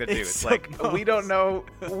Cleveland thing to do. It's like we don't know.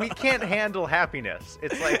 We can't handle happiness.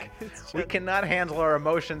 It's like we cannot handle our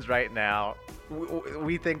emotions right now.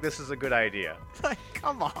 We think this is a good idea. Like,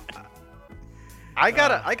 come on. I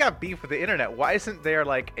got beef with the internet. Why isn't there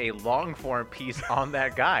like a long form piece on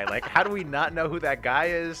that guy? Like, how do we not know who that guy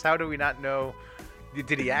is? How do we not know?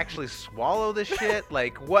 Did he actually swallow the shit?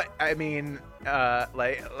 Like, what? I mean,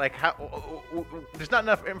 like how? There's not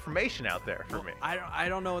enough information out there for me. I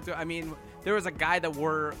don't know what to. I mean, there was a guy that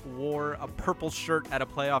wore a purple shirt at a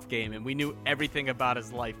playoff game, and we knew everything about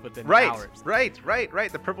his life within hours. Right.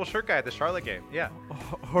 The purple shirt guy at the Charlotte game. Yeah.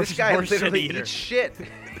 This guy literally eats shit.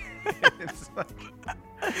 It's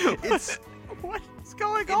what's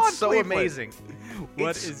going on? It's so Cleveland? Amazing.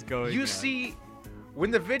 What is going on? You see. When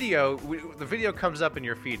the video comes up in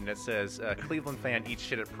your feed and it says Cleveland fan eats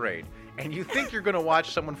shit at parade, and you think you're gonna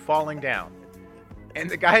watch someone falling down, and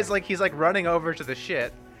the guy's like he's like running over to the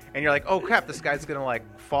shit, and you're like, oh crap, this guy's gonna like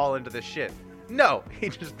fall into the shit. No, he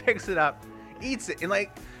just picks it up, eats it, and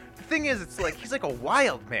like the thing is, it's like he's like a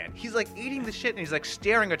wild man. He's like eating the shit, and he's like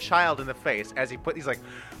staring a child in the face as he's like,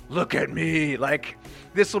 look at me, like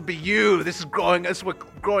this will be you. This is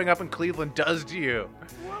what growing up in Cleveland does to you.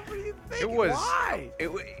 What were you thinking? It was why?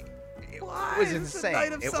 It was insane. It's a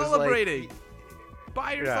night of it celebrating. Was like,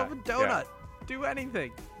 buy yourself a donut. Yeah. Do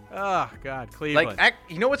anything. Oh God, Cleveland. Like,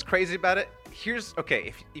 you know what's crazy about it?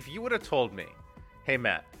 If you would have told me, hey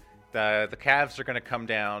Matt, the Cavs are going to come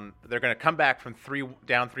down. They're going to come back from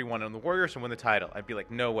down 3-1 on the Warriors and win the title. I'd be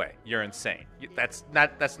like, no way, you're insane.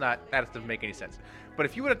 That doesn't make any sense. But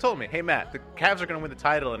if you would have told me, hey Matt, the Cavs are going to win the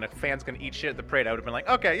title and a fan's going to eat shit at the parade, I would have been like,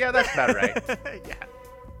 okay, yeah, that's about right. Yeah.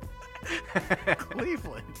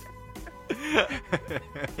 Cleveland.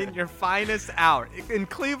 In your finest hour, in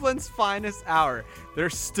Cleveland's finest hour,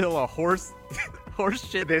 there's still a horse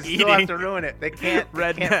shit. They still have to ruin it. They can't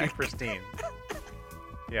be pristine.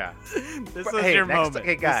 Yeah. This was your moment.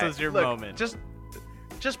 Hey guys, this was your moment. Just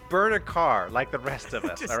burn a car like the rest of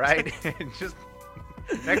us. All right. Just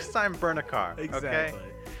next time, burn a car. Exactly. Okay?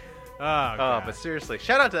 Oh, but seriously,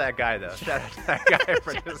 shout out to that guy though. Shout out to that guy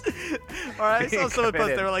for just. All right, I saw someone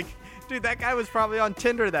post. They were like, "Dude, that guy was probably on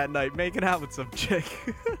Tinder that night, making out with some chick."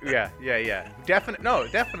 Yeah.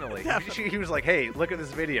 Definitely. He was like, "Hey, look at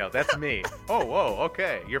this video. That's me." Oh, whoa,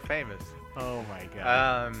 okay, you're famous. Oh my God.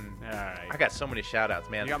 All right. I got so many shout outs,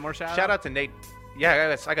 man. You got more shout outs? Shout out to Nate.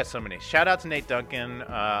 Yeah, I got so many. Shout out to Nate Duncan.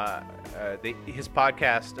 His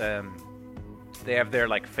podcast. They have their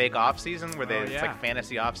like fake off season where it's like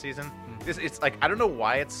fantasy off season. It's like I don't know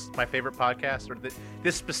why it's my favorite podcast or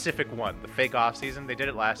this specific one, the fake off season. They did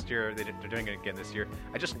it last year. They're doing it again this year.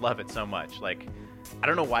 I just love it so much. Like I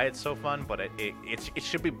don't know why it's so fun, but it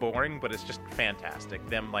should be boring, but it's just fantastic.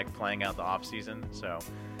 Them like playing out the off season. So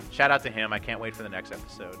shout out to him. I can't wait for the next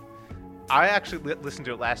episode. I actually listened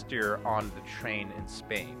to it last year on the train in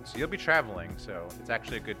Spain. So you'll be traveling. So it's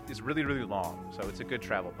actually it's really, really long. So it's a good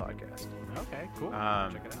travel podcast. Okay, cool.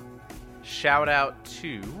 Check it out. Shout out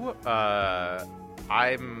to,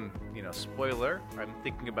 spoiler, I'm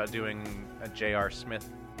thinking about doing a J.R. Smith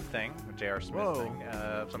thing,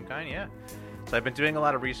 of some kind, yeah. So I've been doing a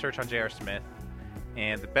lot of research on J.R. Smith.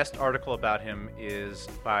 And the best article about him is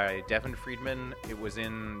by Devin Friedman. It was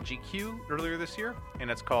in GQ earlier this year, and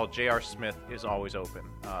it's called J.R. Smith is Always Open.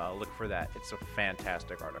 Look for that. It's a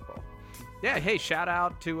fantastic article. Yeah, hey, shout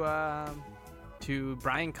out to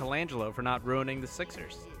Brian Colangelo for not ruining the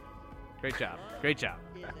Sixers. Great job.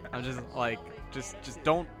 I'm just like, just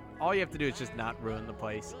don't, all you have to do is just not ruin the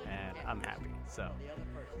place, and I'm happy, so.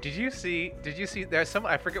 Did you see there's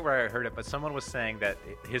someone, I forget where I heard it, but someone was saying that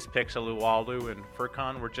his picks of Luwalu and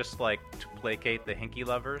Furkan were just like to placate the Hinkie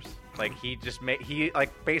lovers. Like he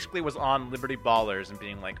basically was on Liberty Ballers and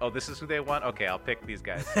being like, oh, this is who they want? Okay, I'll pick these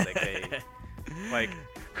guys. So like,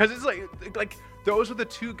 cause it's like those are the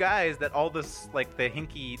two guys that all this like the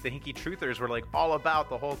hinky truthers were like all about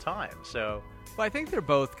the whole time. So Well, I think they're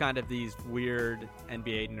both kind of these weird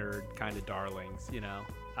NBA nerd kind of darlings, you know.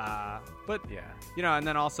 But yeah, you know, and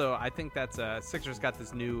then also I think that's Sixers got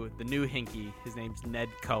the new hinky. His name's Ned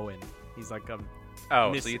Cohen. He's like a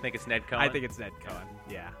so you think it's Ned Cohen? I think it's Ned Cohen.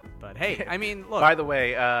 Yeah, but hey, I mean, look. By the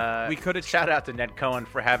way, we could have shout out to Ned Cohen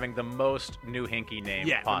for having the most new hinky name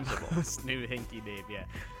possible. The most new hinky name. Yeah,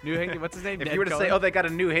 new hinky. What's his name? If Ned you were to Cohen? say, oh, they got a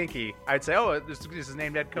new hinky, I'd say, oh, this is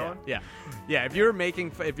named Ned Cohen. Yeah. If you're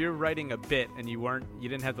writing a bit and you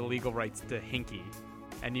didn't have the legal rights to hinky,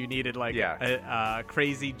 and you needed like a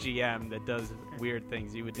crazy GM that does weird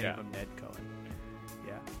things, you would name him Ned Cohen.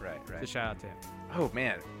 Yeah. Right. So shout out to him. Oh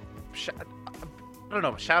man, I don't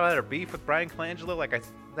know. Shout out or beef with Brian Colangelo. Like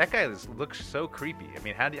that guy looks so creepy. I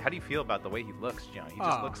mean, how do you feel about the way he looks, John? He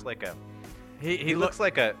just looks like a he looks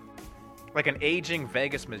like an aging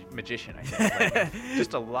Vegas magician. I think like,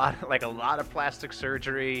 just a lot of plastic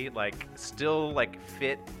surgery. Like still like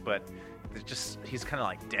fit, but he's kind of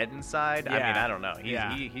like dead inside. Yeah. I mean, I don't know.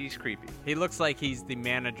 He's creepy. He looks like he's the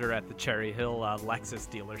manager at the Cherry Hill Lexus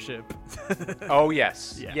dealership. Oh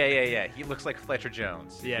yes, Yeah. yeah. He looks like Fletcher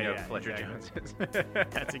Jones. Yeah, you know yeah, who Fletcher exactly. Jones is.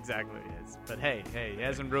 That's exactly what it is. But hey, he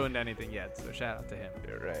hasn't ruined anything yet, so shout out to him.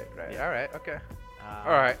 Right. Yeah. All right, okay.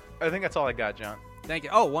 All right, I think that's all I got, John. Thank you.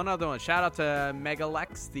 Oh, one other one. Shout out to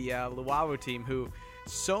Megalex, the Luau team, who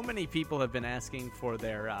so many people have been asking for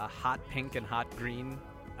their hot pink and hot green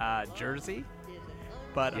jersey.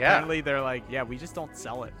 But apparently they're like, we just don't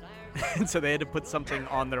sell it. And so they had to put something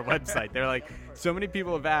on their website. They're like, so many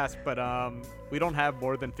people have asked, but we don't have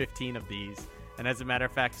more than 15 of these. And as a matter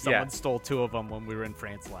of fact, someone stole 2 of them when we were in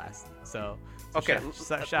France last. So okay,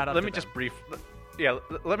 shout out let to me them.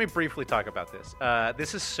 let me briefly talk about this.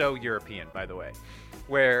 This is so European, by the way,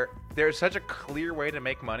 where there's such a clear way to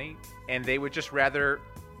make money, and they would just rather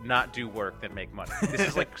not do work than make money. This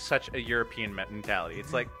is like such a European mentality.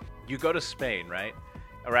 It's like you go to Spain, right?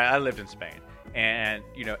 All right, I lived in Spain, and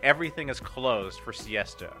you know everything is closed for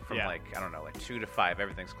siesta from like 2 to 5.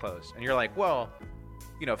 Everything's closed, and you're like, well,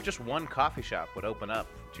 you know, if just one coffee shop would open up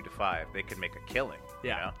 2 to 5, they could make a killing.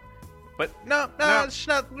 Yeah. You know? But no, we're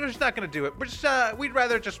just not going to do it. We'd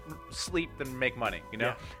rather just sleep than make money, you know?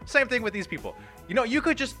 Yeah. Same thing with these people. You know, you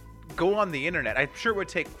could just go on the internet. I'm sure it would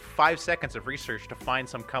take 5 seconds of research to find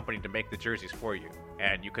some company to make the jerseys for you.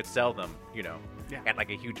 And you could sell them, you know, at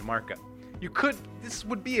like a huge markup. This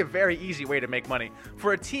would be a very easy way to make money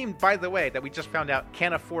for a team, by the way, that we just found out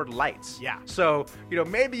can't afford lights. Yeah. So, you know,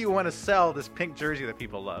 maybe you want to sell this pink jersey that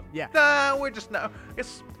people love. Yeah. Nah,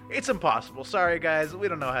 it's impossible. Sorry, guys. We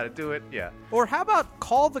don't know how to do it. Yeah. Or how about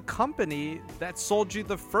call the company that sold you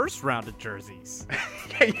the first round of jerseys?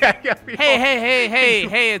 Yeah.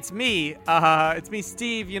 Hey, it's me. It's me,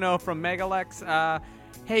 Steve, you know, from Megalex.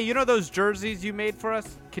 Hey, you know those jerseys you made for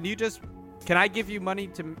us? Can I give you money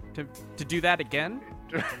to do that again?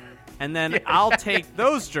 And then I'll take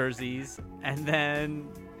those jerseys and then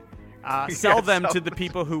sell them to the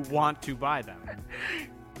people who want to buy them.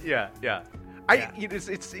 Yeah.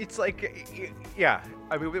 It's like I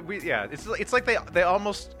mean, it's like they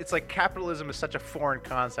almost, it's like capitalism is such a foreign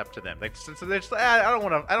concept to them. Like, so they're just like, I don't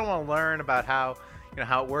want to learn about how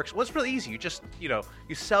it works. Well, it's really easy. You just,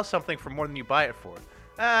 you sell something for more than you buy it for.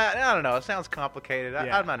 I don't know. It sounds complicated.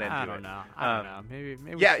 I'm not into it. I don't know.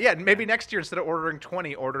 Maybe. Maybe next year instead of ordering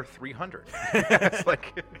 20, order 300. It's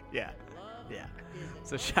like yeah.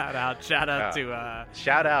 So shout out to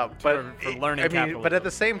but for learning capitalism. But at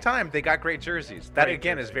the same time, they got great jerseys. That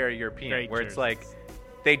again is very European, Great where jerseys. it's like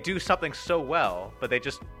they do something so well, but they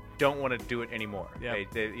just don't want to do it anymore.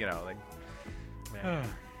 Yep. They like. Yeah.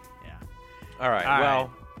 All right. All Well, right.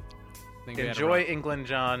 I think we had a enjoy run. England,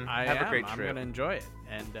 John. Have a great trip. I'm gonna enjoy it,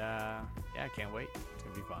 and I can't wait. It's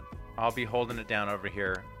gonna be fun. I'll be holding it down over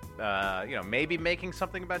here. Maybe making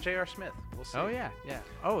something about J.R. Smith. We'll see. Oh yeah.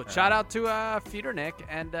 Oh, shout out to Feedernick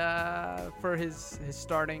and for his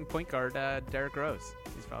starting point guard Derrick Rose.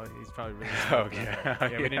 He's probably really. Oh yeah.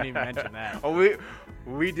 We didn't even mention that. Oh,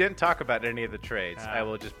 we didn't talk about any of the trades. I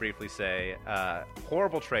will just briefly say,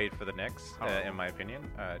 horrible trade for the Knicks, in my opinion.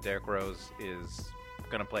 Derrick Rose is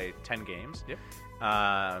gonna play 10 games. Yep.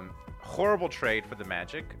 Horrible trade for the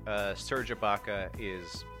Magic. Serge Ibaka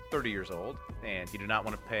is 30 years old, and you do not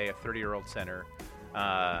want to pay a 30-year-old center,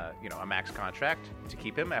 a max contract to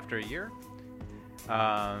keep him after a year.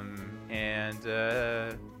 For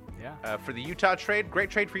the Utah trade, great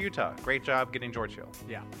trade for Utah. Great job getting George Hill.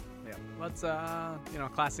 Yeah. Let's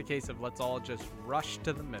classic case of let's all just rush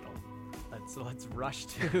to the middle. Let's rush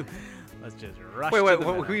to. Let's just rush. Wait, to the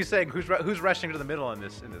who are you saying? Who's rushing to the middle in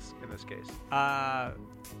this case?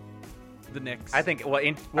 The Knicks. I think. Well, are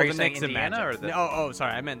you saying Knicks and Indiana or Magic. the? No,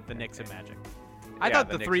 sorry, I meant the Knicks and Magic. I Yeah, thought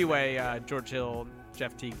the the Knicks and three-way George Hill,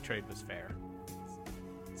 Jeff Teague trade was fair.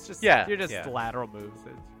 It's just you're just lateral moves,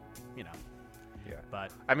 you know. Yeah.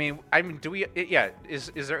 But I mean, do we?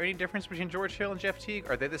 Is there any difference between George Hill and Jeff Teague?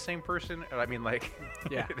 Are they the same person? I mean, like,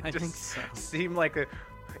 yeah, it I just think so. seem like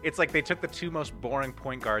it's like they took the two most boring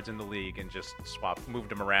point guards in the league and just moved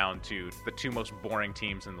them around to the two most boring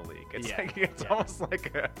teams in the league. It's like it's almost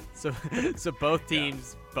like a so both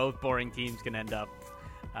teams, both boring teams, can end up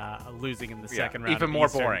losing in the second round. Even of more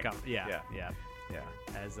Eastern boring. Yeah.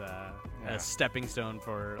 As a stepping stone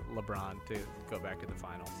for LeBron to go back to the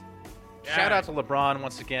finals. Shout out to LeBron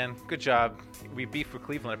once again. Good job. We beefed with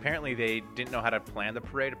Cleveland. Apparently they didn't know how to plan the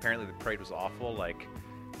parade. Apparently the parade was awful, like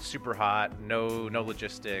super hot, no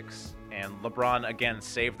logistics. And LeBron again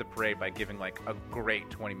saved the parade by giving like a great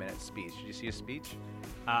 20-minute speech. Did you see his speech?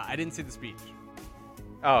 I didn't see the speech.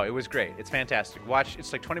 Oh, it was great. It's fantastic. Watch.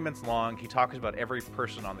 It's like 20 minutes long. He talks about every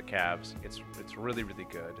person on the Cavs. It's really, really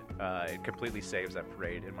good. It completely saves that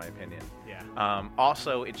parade, in my opinion. Yeah.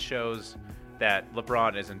 Also, it shows that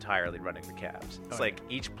LeBron is entirely running the Cavs. It's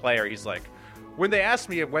each player, he's like, when they asked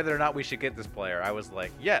me whether or not we should get this player, I was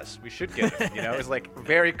like, yes, we should get him. You know, it's like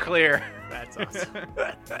very clear. That's awesome.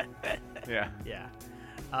 Yeah.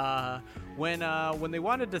 Yeah. When they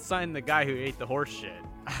wanted to sign the guy who ate the horse shit,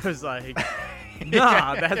 I was like,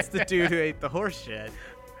 nah, that's the dude who ate the horse shit.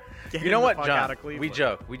 You know what, John? We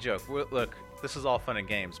joke. Look, this is all fun and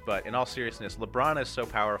games, but in all seriousness, LeBron is so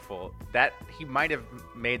powerful that he might have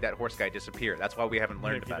made that horse guy disappear. That's why we haven't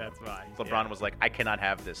learned about it. Why. LeBron was like, I cannot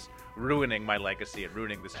have this ruining my legacy and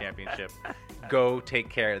ruining this championship. Go take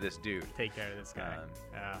care of this dude. Take care of this guy.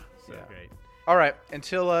 Great. All right,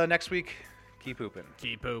 until next week, keep hooping.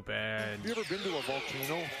 Keep hooping. Have you ever been to a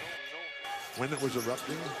volcano when it was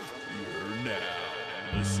erupting? You're now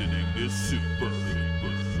listening to Super Hooper.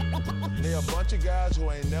 They're a bunch of guys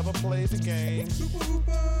who ain't never played the game. Super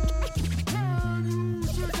Hooper! Can you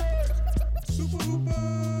dig it? Super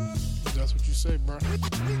Hooper! That's what you say, bro. We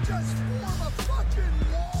just form a fucking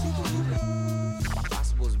wall! Super Hooper! I'm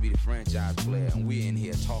supposed to be the franchise player, and we're in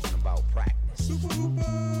here talking about practice. Super Hooper!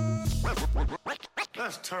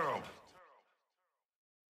 That's terrible.